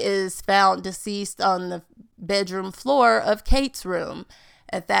 She is found deceased on the bedroom floor of Kate's room.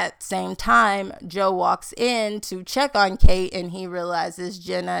 At that same time, Joe walks in to check on Kate, and he realizes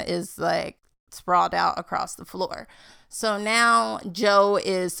Jenna is like sprawled out across the floor. So now Joe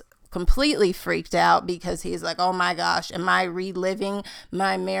is completely freaked out because he's like, oh my gosh, am I reliving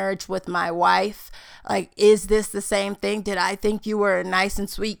my marriage with my wife? Like, is this the same thing? Did I think you were a nice and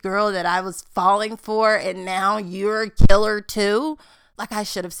sweet girl that I was falling for, and now you're a killer too? Like, I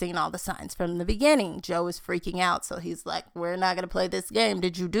should have seen all the signs from the beginning. Joe is freaking out. So he's like, we're not going to play this game.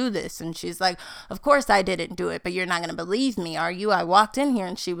 Did you do this? And she's like, of course I didn't do it, but you're not going to believe me, are you? I walked in here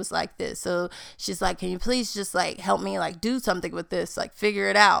and she was like this. So she's like, can you please just like help me like do something with this? Like figure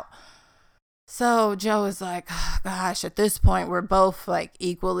it out. So Joe is like, oh, gosh, at this point, we're both like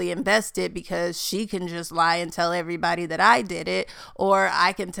equally invested because she can just lie and tell everybody that I did it, or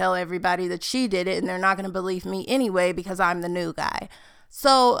I can tell everybody that she did it and they're not going to believe me anyway because I'm the new guy.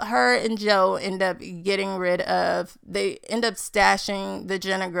 So her and Joe end up they end up stashing the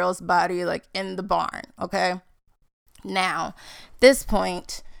Jenna girl's body like in the barn. Okay. Now, at this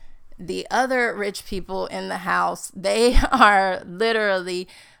point, the other rich people in the house, they are literally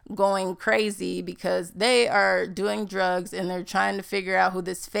going crazy because they are doing drugs and they're trying to figure out who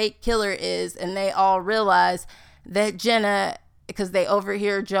this fake killer is. And they all realize that Jenna, because they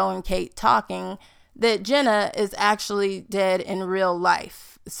overhear Joe and Kate talking, that Jenna is actually dead in real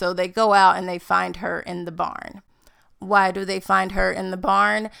life. So they go out and they find her in the barn. Why do they find her in the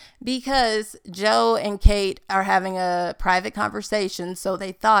barn? Because Joe and Kate are having a private conversation, so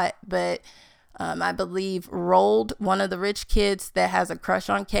they thought, but I believe Rolled, one of the rich kids that has a crush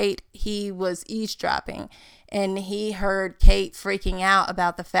on Kate, he was eavesdropping and he heard Kate freaking out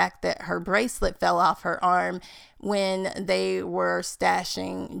about the fact that her bracelet fell off her arm when they were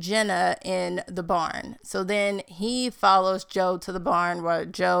stashing Jenna in the barn. So then he follows Joe to the barn where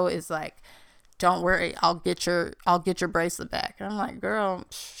Joe is like, don't worry, I'll get your bracelet back. And I'm like, girl,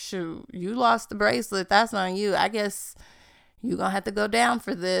 shoot, you lost the bracelet. That's on you. I guess you're going to have to go down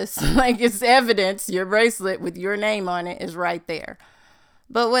for this. Like, it's evidence. Your bracelet with your name on it is right there.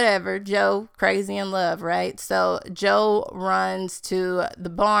 But whatever, Joe, crazy in love, right? So Joe runs to the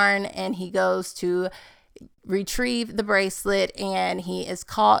barn and he goes to retrieve the bracelet and he is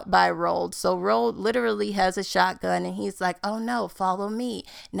caught by Rolled. So Rolled literally has a shotgun and he's like, oh no, follow me.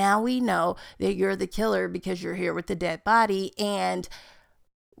 Now we know that you're the killer because you're here with the dead body and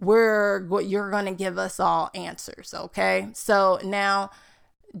you're going to give us all answers, okay? So now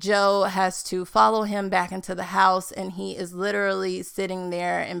Joe has to follow him back into the house and he is literally sitting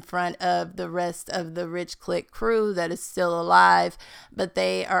there in front of the rest of the Rich Click crew that is still alive, but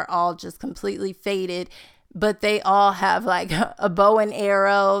they are all just completely faded. But they all have like a bow and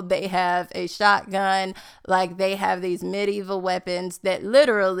arrow, they have a shotgun, like they have these medieval weapons that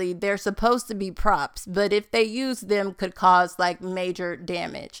literally they're supposed to be props, but if they use them could cause like major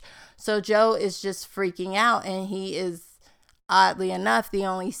damage. So Joe is just freaking out and he is, oddly enough, the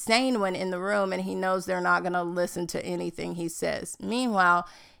only sane one in the room, and he knows they're not going to listen to anything he says. Meanwhile,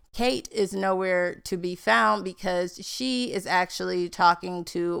 Kate is nowhere to be found because she is actually talking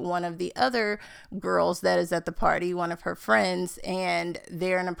to one of the other girls that is at the party, one of her friends, and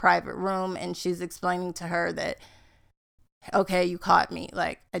they're in a private room, and she's explaining to her that, okay, you caught me.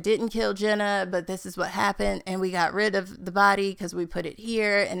 Like, I didn't kill Jenna, but this is what happened. And we got rid of the body because we put it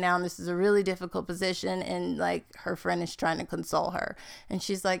here. And now this is a really difficult position. And like her friend is trying to console her. And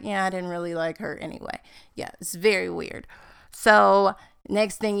she's like, yeah, I didn't really like her anyway. Yeah, it's very weird. So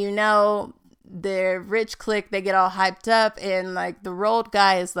next thing you know, the Rich Click, they get all hyped up. And like the Rolled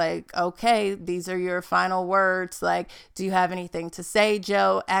guy is like, okay, these are your final words. Like, do you have anything to say,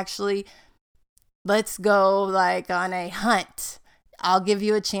 Joe? Actually, let's go like on a hunt. I'll give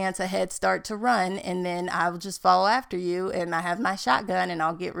you a chance, a head start to run, and then I will just follow after you, and I have my shotgun, and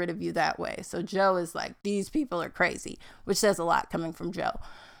I'll get rid of you that way. So Joe is like, these people are crazy, which says a lot coming from Joe.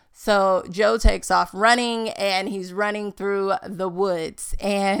 So Joe takes off running, and he's running through the woods.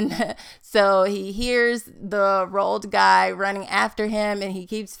 And so he hears the Rolled guy running after him, and he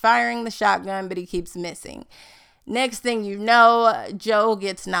keeps firing the shotgun, but he keeps missing. Next thing you know, Joe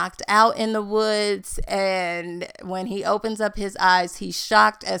gets knocked out in the woods, and when he opens up his eyes, he's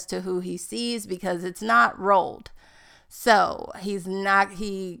shocked as to who he sees because it's not Rolled. So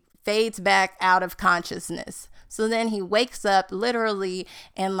he fades back out of consciousness. So then he wakes up literally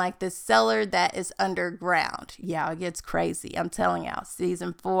in like this cellar that is underground. Yeah, it gets crazy. I'm telling y'all,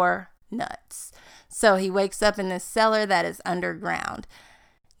 season 4, nuts. So he wakes up in this cellar that is underground.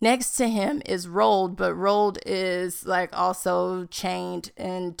 Next to him is Rolled, but Rolled is like also chained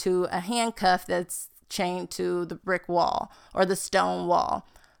into a handcuff that's chained to the brick wall or the stone wall.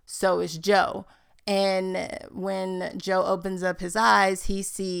 So is Joe. And when Joe opens up his eyes, he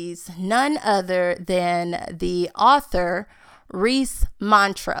sees none other than the author, Reese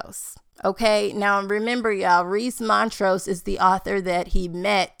Montrose. Okay, now remember, y'all, Reese Montrose is the author that he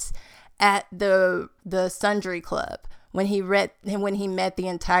met at the Sundry Club when he met the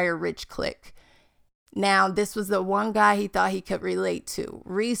entire Rich Click. Now, this was the one guy he thought he could relate to.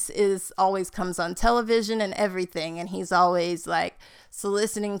 Reese always comes on television and everything, and he's always like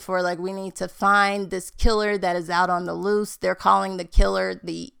soliciting for like, we need to find this killer that is out on the loose. They're calling the killer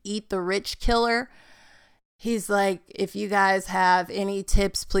the Eat the Rich killer. He's like, if you guys have any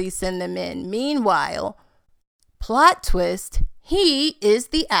tips, please send them in. Meanwhile, plot twist, he is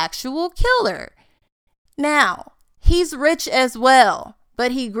the actual killer. Now, he's rich as well,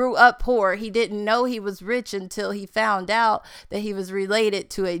 but he grew up poor. He didn't know he was rich until he found out that he was related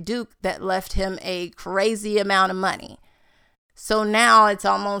to a duke that left him a crazy amount of money. So now it's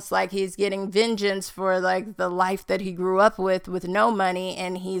almost like he's getting vengeance for like the life that he grew up with no money.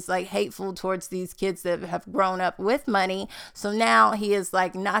 And he's like hateful towards these kids that have grown up with money. So now he is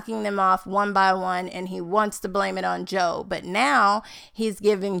like knocking them off one by one and he wants to blame it on Joe. But now he's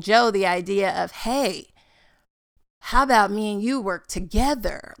giving Joe the idea of, hey, how about me and you work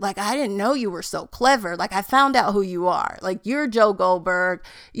together? Like, I didn't know you were so clever. Like, I found out who you are. Like, you're Joe Goldberg.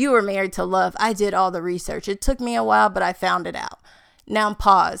 You were married to Love. I did all the research. It took me a while, but I found it out. Now,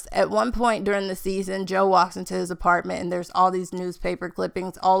 pause. At one point during the season, Joe walks into his apartment and there's all these newspaper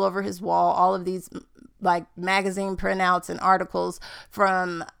clippings all over his wall. All of these like magazine printouts and articles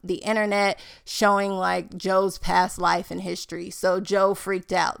from the internet showing like Joe's past life and history. So Joe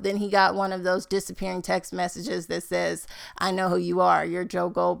freaked out. Then he got one of those disappearing text messages that says, "I know who you are. You're Joe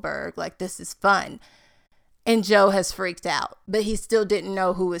Goldberg. Like, this is fun." And Joe has freaked out, but he still didn't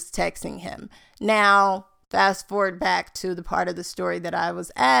know who was texting him. Now, fast forward back to the part of the story that I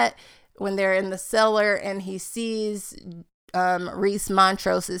was at when they're in the cellar and he sees Reese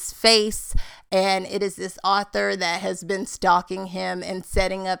Montrose's face, and it is this author that has been stalking him and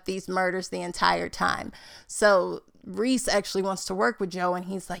setting up these murders the entire time. So Reese actually wants to work with Joe, and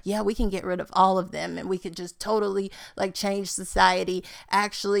he's like, yeah, we can get rid of all of them and we could just totally like change society.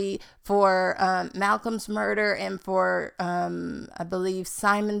 Actually, for Malcolm's murder and for I believe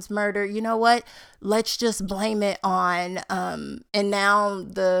Simon's murder, you know what, let's just blame it on and now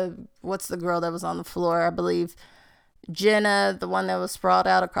what's the girl that was on the floor, I believe Jenna, the one that was sprawled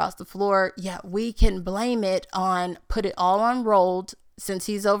out across the floor. Yeah, we can blame it on, put it all on Rolled. Since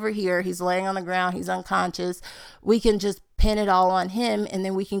he's over here, he's laying on the ground, he's unconscious. We can just pin it all on him, and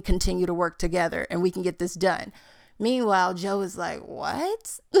then we can continue to work together and we can get this done. Meanwhile, Joe is like,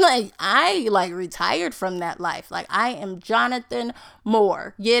 what? Like, I retired from that life. Like, I am Jonathan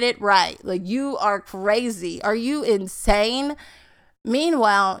Moore. Get it right. Like, you are crazy. Are you insane?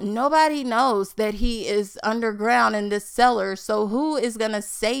 Meanwhile, nobody knows that he is underground in this cellar. So who is going to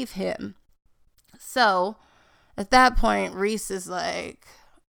save him? So at that point, Reese is like,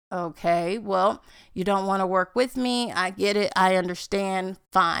 okay, well, you don't want to work with me. I get it. I understand.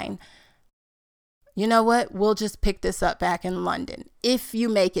 Fine. You know what? We'll just pick this up back in London if you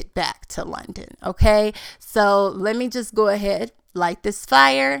make it back to London. Okay. So let me just go ahead, light this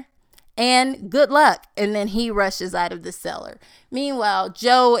fire, and good luck. And then he rushes out of the cellar. Meanwhile,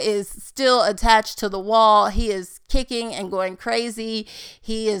 Joe is still attached to the wall. He is kicking and going crazy.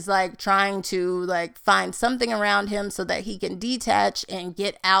 He is like trying to like find something around him so that he can detach and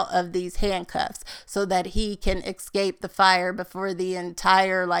get out of these handcuffs so that he can escape the fire before the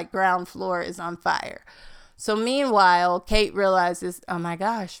entire like ground floor is on fire. So meanwhile, Kate realizes, oh my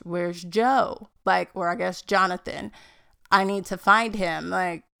gosh, where's Joe? Or I guess Jonathan. I need to find him.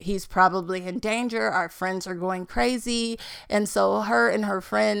 Like, he's probably in danger. Our friends are going crazy. And so her and her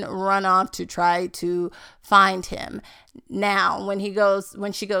friend run off to try to find him. Now, when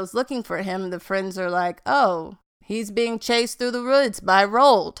she goes looking for him, the friends are like, oh, he's being chased through the woods by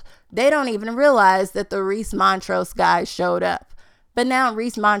Rolled. They don't even realize that the Reese Montrose guy showed up. But now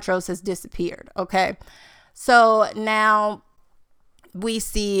Reese Montrose has disappeared. Okay. So now we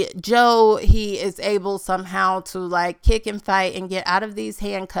see Joe, he is able somehow to like kick and fight and get out of these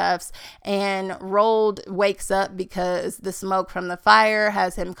handcuffs, and Rolled wakes up because the smoke from the fire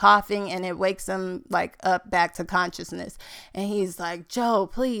has him coughing and it wakes him like up back to consciousness. And he's like, Joe,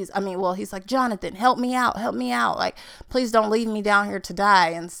 please. He's like, Jonathan, help me out. Like, please don't leave me down here to die.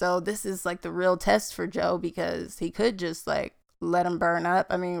 And so this is like the real test for Joe, because he could just like let him burn up.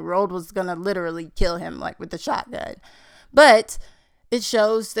 Rolled was going to literally kill him like with the shotgun. But it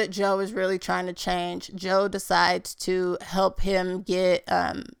shows that Joe is really trying to change. Joe decides to help him get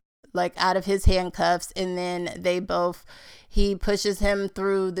out of his handcuffs, and then he pushes him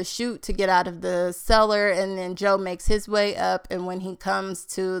through the chute to get out of the cellar, and then Joe makes his way up, and when he comes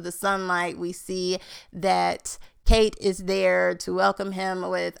to the sunlight, we see that Kate is there to welcome him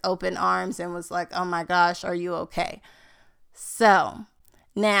with open arms and was like, oh my gosh, are you okay? So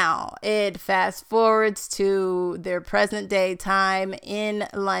now it fast forwards to their present day time in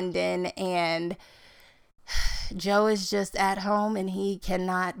London, and Joe is just at home and he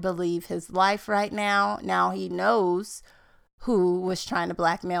cannot believe his life right now. Now he knows who was trying to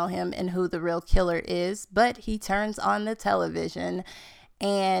blackmail him and who the real killer is, but he turns on the television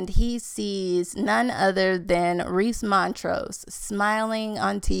and he sees none other than Reese Montrose smiling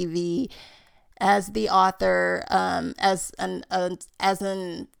on TV as the author, as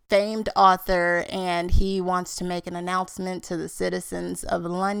an famed author, and he wants to make an announcement to the citizens of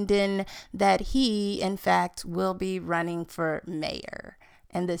London that he, in fact, will be running for mayor.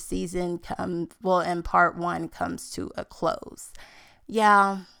 And the season and part 1 comes to a close.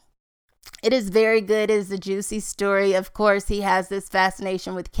 Yeah. It is very good. It is a juicy story. Of course, he has this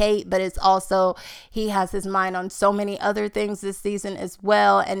fascination with Kate, but it's also, he has his mind on so many other things this season as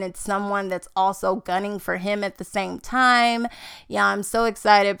well. And it's someone that's also gunning for him at the same time. Yeah, I'm so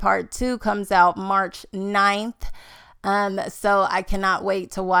excited. Part 2 comes out March 9th. So I cannot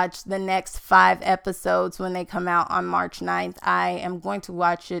wait to watch the next 5 episodes when they come out on March 9th. I am going to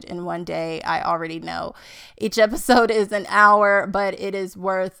watch it in one day. I already know. Each episode is an hour, but it is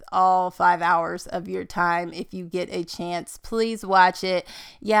worth all 5 hours of your time. If you get a chance, please watch it.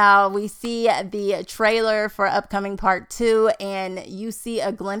 Yeah, we see the trailer for upcoming part 2, and you see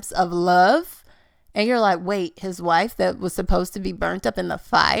a glimpse of love. And you're like, wait, his wife that was supposed to be burnt up in the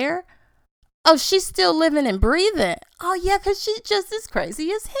fire? Oh, she's still living and breathing. Oh, yeah, because she's just as crazy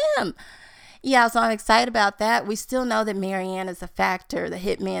as him. Yeah, so I'm excited about that. We still know that Marianne is a factor. The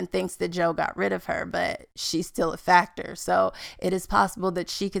hitman thinks that Joe got rid of her, but she's still a factor. So it is possible that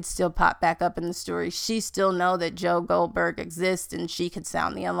she could still pop back up in the story. She still know that Joe Goldberg exists, and she could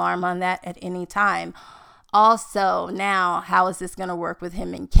sound the alarm on that at any time. Also, now, how is this going to work with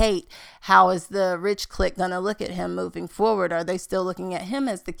him and Kate? How is the rich clique going to look at him moving forward? Are they still looking at him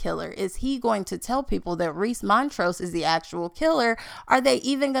as the killer? Is he going to tell people that Reese Montrose is the actual killer? Are they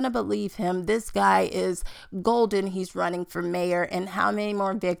even going to believe him? This guy is golden. He's running for mayor. And how many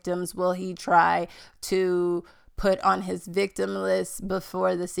more victims will he try to put on his victim list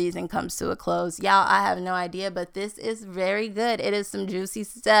before the season comes to a close? Y'all, I have no idea, but this is very good. It is some juicy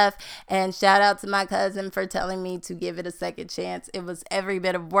stuff, and shout out to my cousin for telling me to give it a second chance. It was every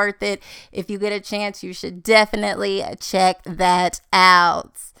bit of worth it. If you get a chance, you should definitely check that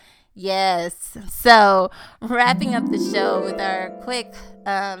out. Yes. So wrapping up the show with our quick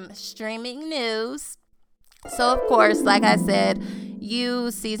streaming news. So, of course, like I said,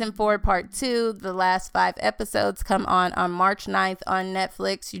 season 4, part 2, the last 5 episodes come on March 9th on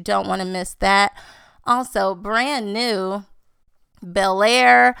Netflix. You don't want to miss that. Also, brand new,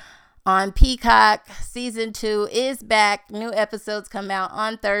 Bel-Air on Peacock. Season 2 is back. New episodes come out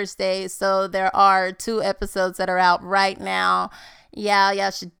on Thursday. So there are 2 episodes that are out right now. Yeah, y'all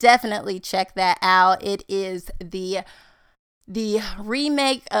should definitely check that out. It is the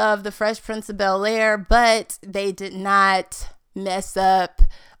remake of The Fresh Prince of Bel-Air, but they did not mess up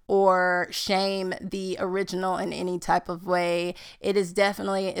or shame the original in any type of way. It is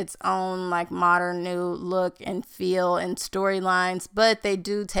definitely its own like modern new look and feel and storylines, but they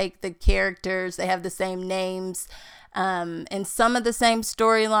do take the characters, they have the same names, and some of the same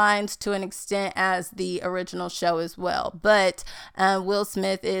storylines to an extent as the original show as well. But Will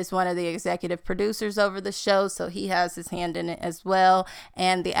Smith is one of the executive producers over the show, so he has his hand in it as well,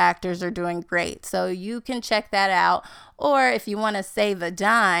 and the actors are doing great. So you can check that out. Or if you want to save a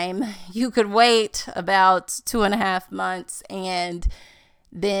dime, you could wait about 2.5 months, and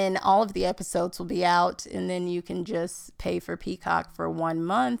then all of the episodes will be out, and then you can just pay for Peacock for 1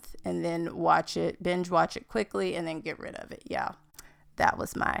 month and then binge watch it quickly, and then get rid of it. Yeah, that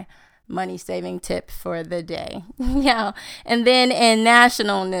was my money saving tip for the day. Yeah, and then in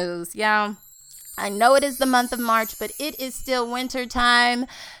national news, yeah, I know it is the month of March, but it is still winter time.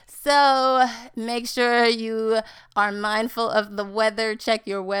 So make sure you are mindful of the weather. Check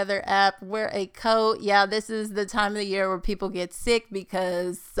your weather app. Wear a coat. Yeah, this is the time of the year where people get sick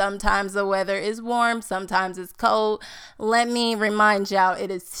because sometimes the weather is warm, sometimes it's cold. Let me remind y'all, it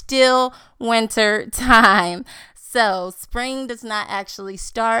is still winter time. So spring does not actually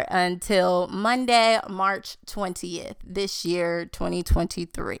start until Monday, March 20th, this year,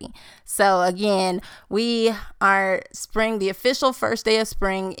 2023. So again, the official first day of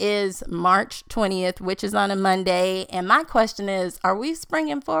spring is March 20th, which is on a Monday. And my question is, are we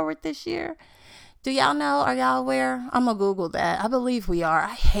springing forward this year? Do y'all know? Are y'all aware? I'm going to Google that. I believe we are.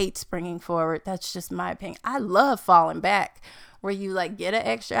 I hate springing forward. That's just my opinion. I love falling back, where you like get an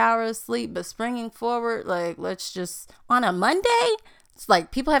extra hour of sleep, but springing forward, like, let's just, on a Monday, it's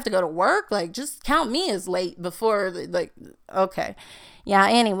like people have to go to work, like, just count me as late before, like, okay. Yeah,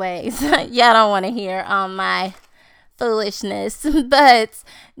 anyways, y'all don't want to hear my foolishness, but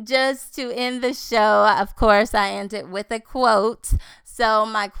just to end the show, of course, I end it with a quote. So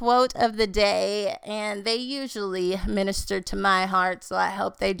my quote of the day, and they usually minister to my heart, so I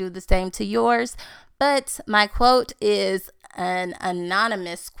hope they do the same to yours, but my quote is an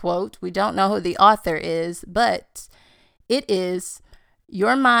anonymous quote. We don't know who the author is, but it is,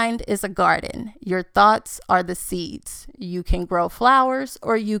 "Your mind is a garden. Your thoughts are the seeds. You can grow flowers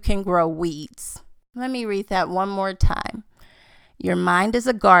or you can grow weeds." Let me read that one more time. Your mind is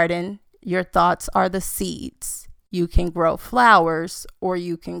a garden. Your thoughts are the seeds. You can grow flowers or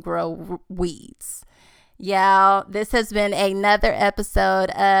you can grow weeds. Y'all, this has been another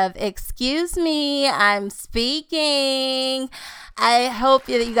episode of Excuse Me, I'm Speaking. I hope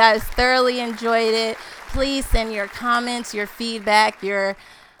that you guys thoroughly enjoyed it. Please send your comments, your feedback, your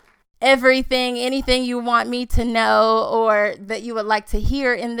anything you want me to know or that you would like to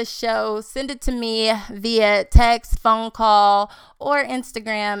hear in the show, send it to me via text, phone call, or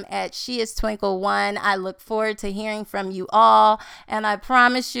Instagram at SheIsTwinkle1. I look forward to hearing from you all, and I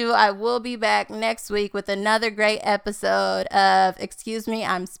promise you I will be back next week with another great episode of Excuse Me,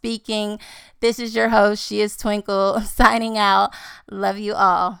 I'm Speaking. This is your host, She Is Twinkle, signing out. Love you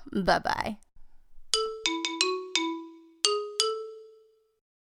all. Bye-bye.